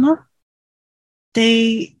Kami-sama,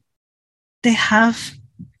 they have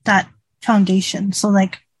that foundation. So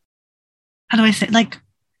like, how do I say? Like,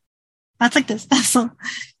 that's like this. So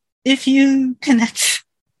if you connect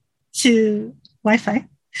to Wi-Fi,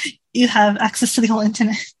 you have access to the whole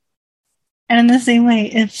internet. And in the same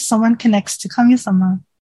way, if someone connects to Kami-sama,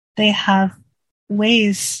 they have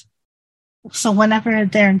ways. So whenever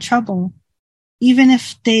they're in trouble, even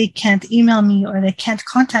if they can't email me or they can't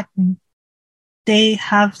contact me, they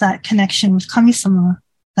have that connection with Kami-sama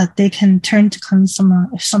that they can turn to Kami-sama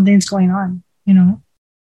if something's going on, you know?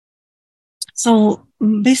 So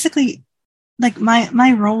basically, like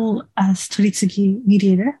my role as Toritsugi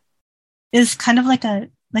mediator is kind of like a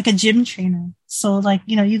gym trainer. So like,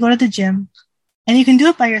 you know, you go to the gym and you can do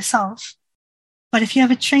it by yourself. But if you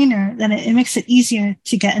have a trainer, then it makes it easier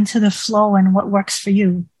to get into the flow and what works for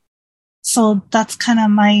you. So that's kind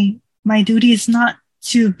of my duty is not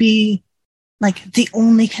to be like the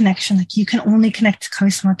only connection. Like you can only connect to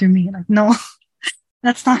Kami-sama through me. Like, no,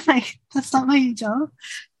 that's not my job.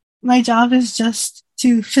 My job is just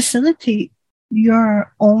to facilitate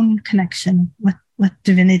your own connection with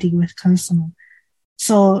divinity, with Kami-sama.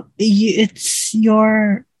 So it's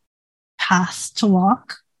your path to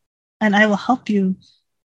walk, and I will help you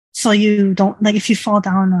so you don't, like, if you fall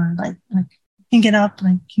down or like you can get up,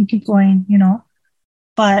 like you keep going, you know.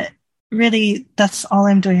 But really, that's all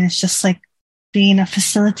I'm doing is just like being a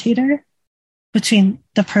facilitator between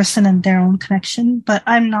the person and their own connection. But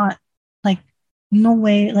I'm not like, no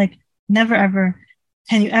way, like never ever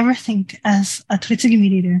can you ever think as a Toritsugi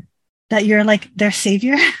mediator that you're like their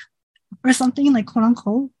savior or something, like quote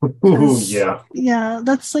unquote. Yeah,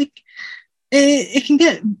 that's like, it can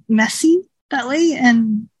get messy that way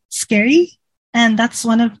and scary. And that's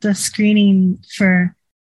one of the screening for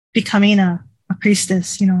becoming a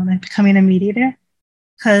priestess, you know, like becoming a mediator.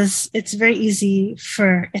 Because it's very easy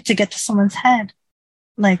for it to get to someone's head.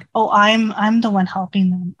 Like, oh, I'm the one helping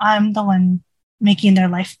them. I'm the one making their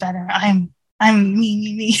life better. I'm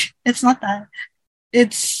me. It's not that.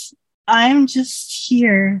 I'm just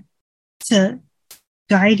here to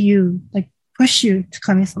guide you, like push you to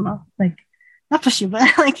Kami-sama. Like, not push you, but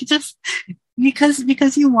like just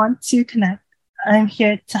because you want to connect. I'm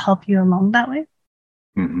here to help you along that way.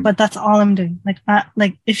 Mm-hmm. But that's all I'm doing.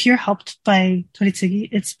 Like if you're helped by Toritsugi,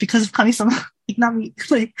 it's because of Kami-sama, like not me.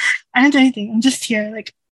 Like I didn't do anything. I'm just here.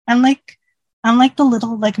 Like I'm like the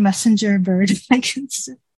little like messenger bird. Like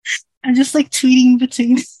I'm just like tweeting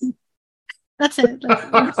between. That's it.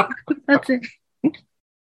 That's it.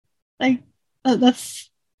 Like that's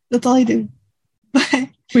all I do. I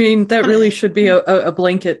mean, that really should be a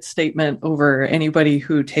blanket statement over anybody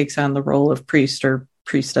who takes on the role of priest or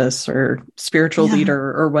priestess or spiritual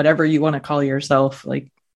leader or whatever you want to call yourself.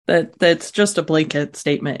 Like that's just a blanket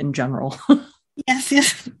statement in general. Yes,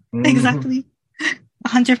 mm-hmm. Exactly.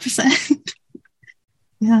 100%.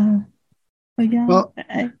 Yeah. But yeah. Well,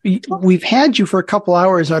 we've had you for a couple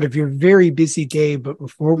hours out of your very busy day, but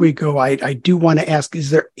before we go, I do want to ask, is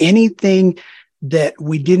there anything that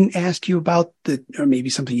we didn't ask you about that, or maybe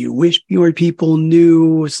something you wish fewer people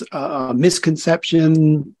knew, a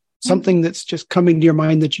misconception, something that's just coming to your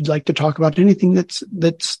mind that you'd like to talk about? Anything that's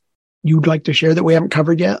you'd like to share that we haven't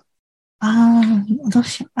covered yet? I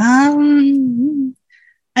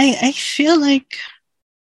feel like,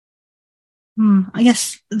 I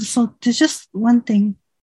guess, so there's just one thing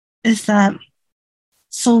is that,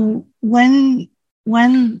 so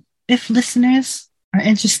if listeners are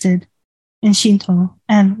interested in Shinto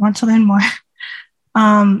and want to learn more,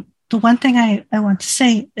 the one thing I want to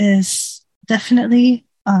say is definitely,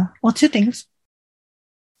 two things.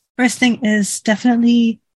 First thing is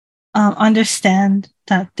definitely understand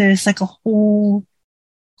that there's like a whole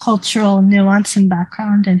cultural nuance and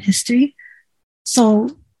background and history.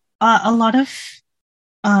 So a lot of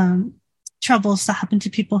troubles that happen to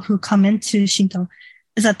people who come into Shinto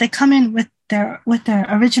is that they come in with their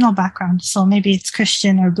original background. So maybe it's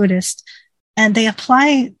Christian or Buddhist, and they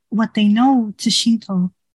apply what they know to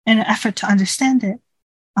Shinto in an effort to understand it.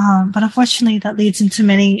 But unfortunately, that leads into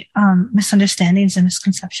many misunderstandings and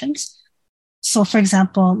misconceptions. So, for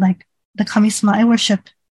example, like the Kami-sama I worship,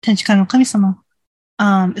 Tenchikan no Kami-sama,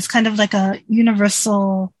 is kind of like a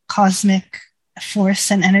universal cosmic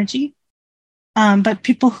force and energy. But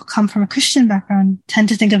people who come from a Christian background tend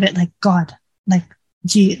to think of it like God, like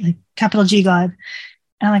G, like capital G God.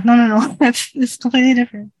 And I'm like, no, it's completely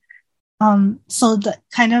different. So that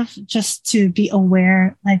kind of just to be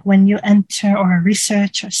aware, like when you enter or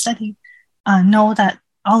research or study, know that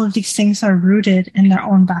all of these things are rooted in their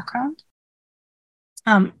own background.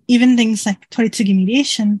 Even things like Toritsugi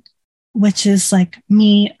mediation, which is like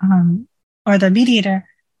me, or the mediator,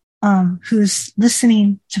 who's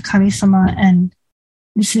listening to Kami-sama and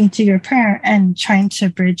listening to your prayer and trying to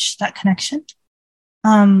bridge that connection.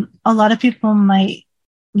 A lot of people might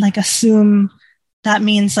like assume that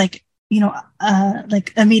means like,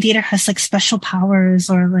 like a mediator has like special powers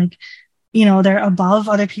or like, they're above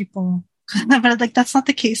other people. But like, that's not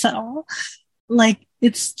the case at all. Like,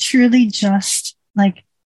 it's truly just like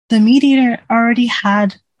the mediator already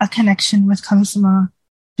had a connection with Kami-sama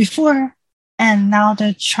before, and now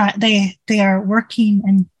they are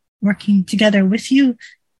working together with you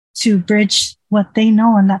to bridge what they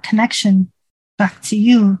know and that connection back to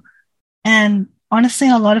you. And honestly,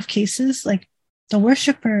 in a lot of cases, like the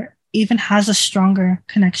worshiper even has a stronger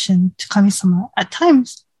connection to Kami-sama at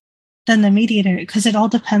times than the mediator, because it all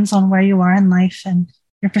depends on where you are in life and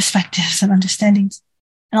your perspectives and understandings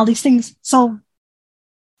and all these things. So,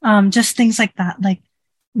 just things like that, like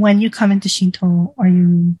when you come into Shinto or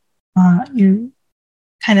you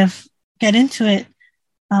kind of get into it,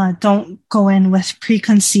 don't go in with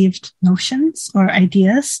preconceived notions or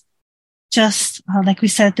ideas. Just like we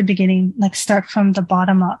said at the beginning, like start from the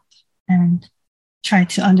bottom up and try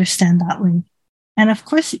to understand that way. And of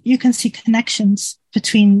course, you can see connections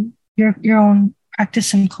between your own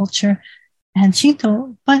practice and culture and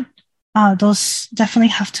Shinto, but those definitely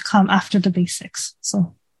have to come after the basics.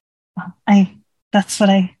 So that's what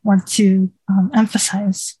I want to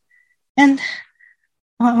emphasize. And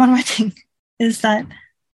one more thing is that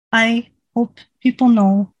I hope people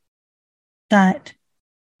know that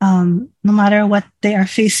no matter what they are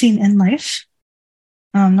facing in life,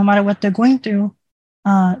 no matter what they're going through,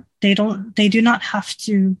 they do not have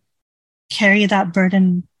to carry that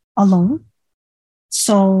burden alone.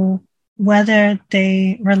 So whether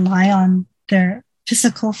they rely on their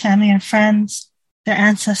physical family and friends, their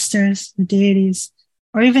ancestors, the deities,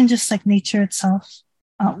 or even just like nature itself,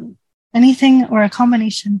 anything or a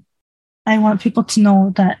combination, I want people to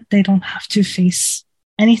know that they don't have to face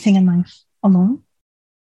anything in life alone.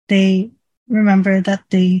 They remember that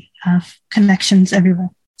they have connections everywhere.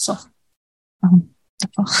 So,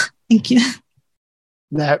 that's all. Thank you.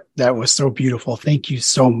 That was so beautiful. Thank you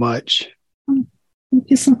so much. Thank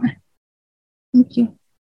you so much. Thank you.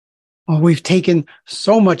 Well, we've taken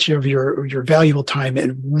so much of your valuable time,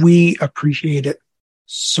 and we appreciate it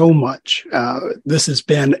so much. This has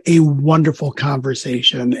been a wonderful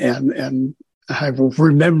conversation, and I will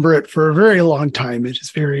remember it for a very long time. It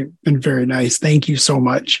has been very nice. Thank you so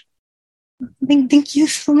much. Thank you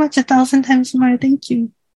so much, 1,000 times more. Thank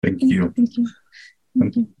you. Thank you. Thank you.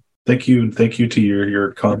 Thank you. Thank you to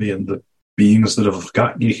your Kami and the beings that have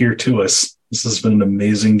gotten you here to us. This has been an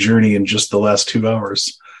amazing journey in just the last 2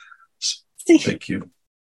 hours. Thank you.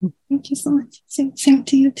 Thank you so much. Same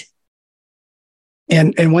to you too.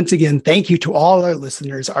 And once again, thank you to all our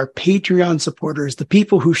listeners, our Patreon supporters, the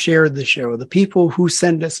people who shared the show, the people who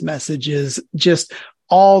send us messages, just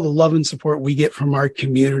all the love and support we get from our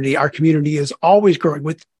community. Our community is always growing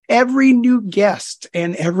with every new guest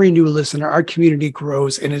and every new listener. Our community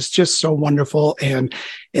grows, and it's just so wonderful. And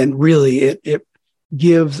really it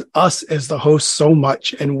gives us as the host so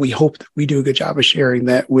much. And we hope that we do a good job of sharing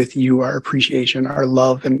that with you, our appreciation, our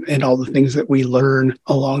love, and all the things that we learn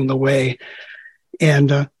along the way.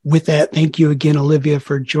 And with that, thank you again, Olivia,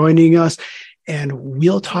 for joining us. And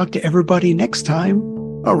we'll talk to everybody next time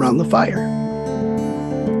around the fire.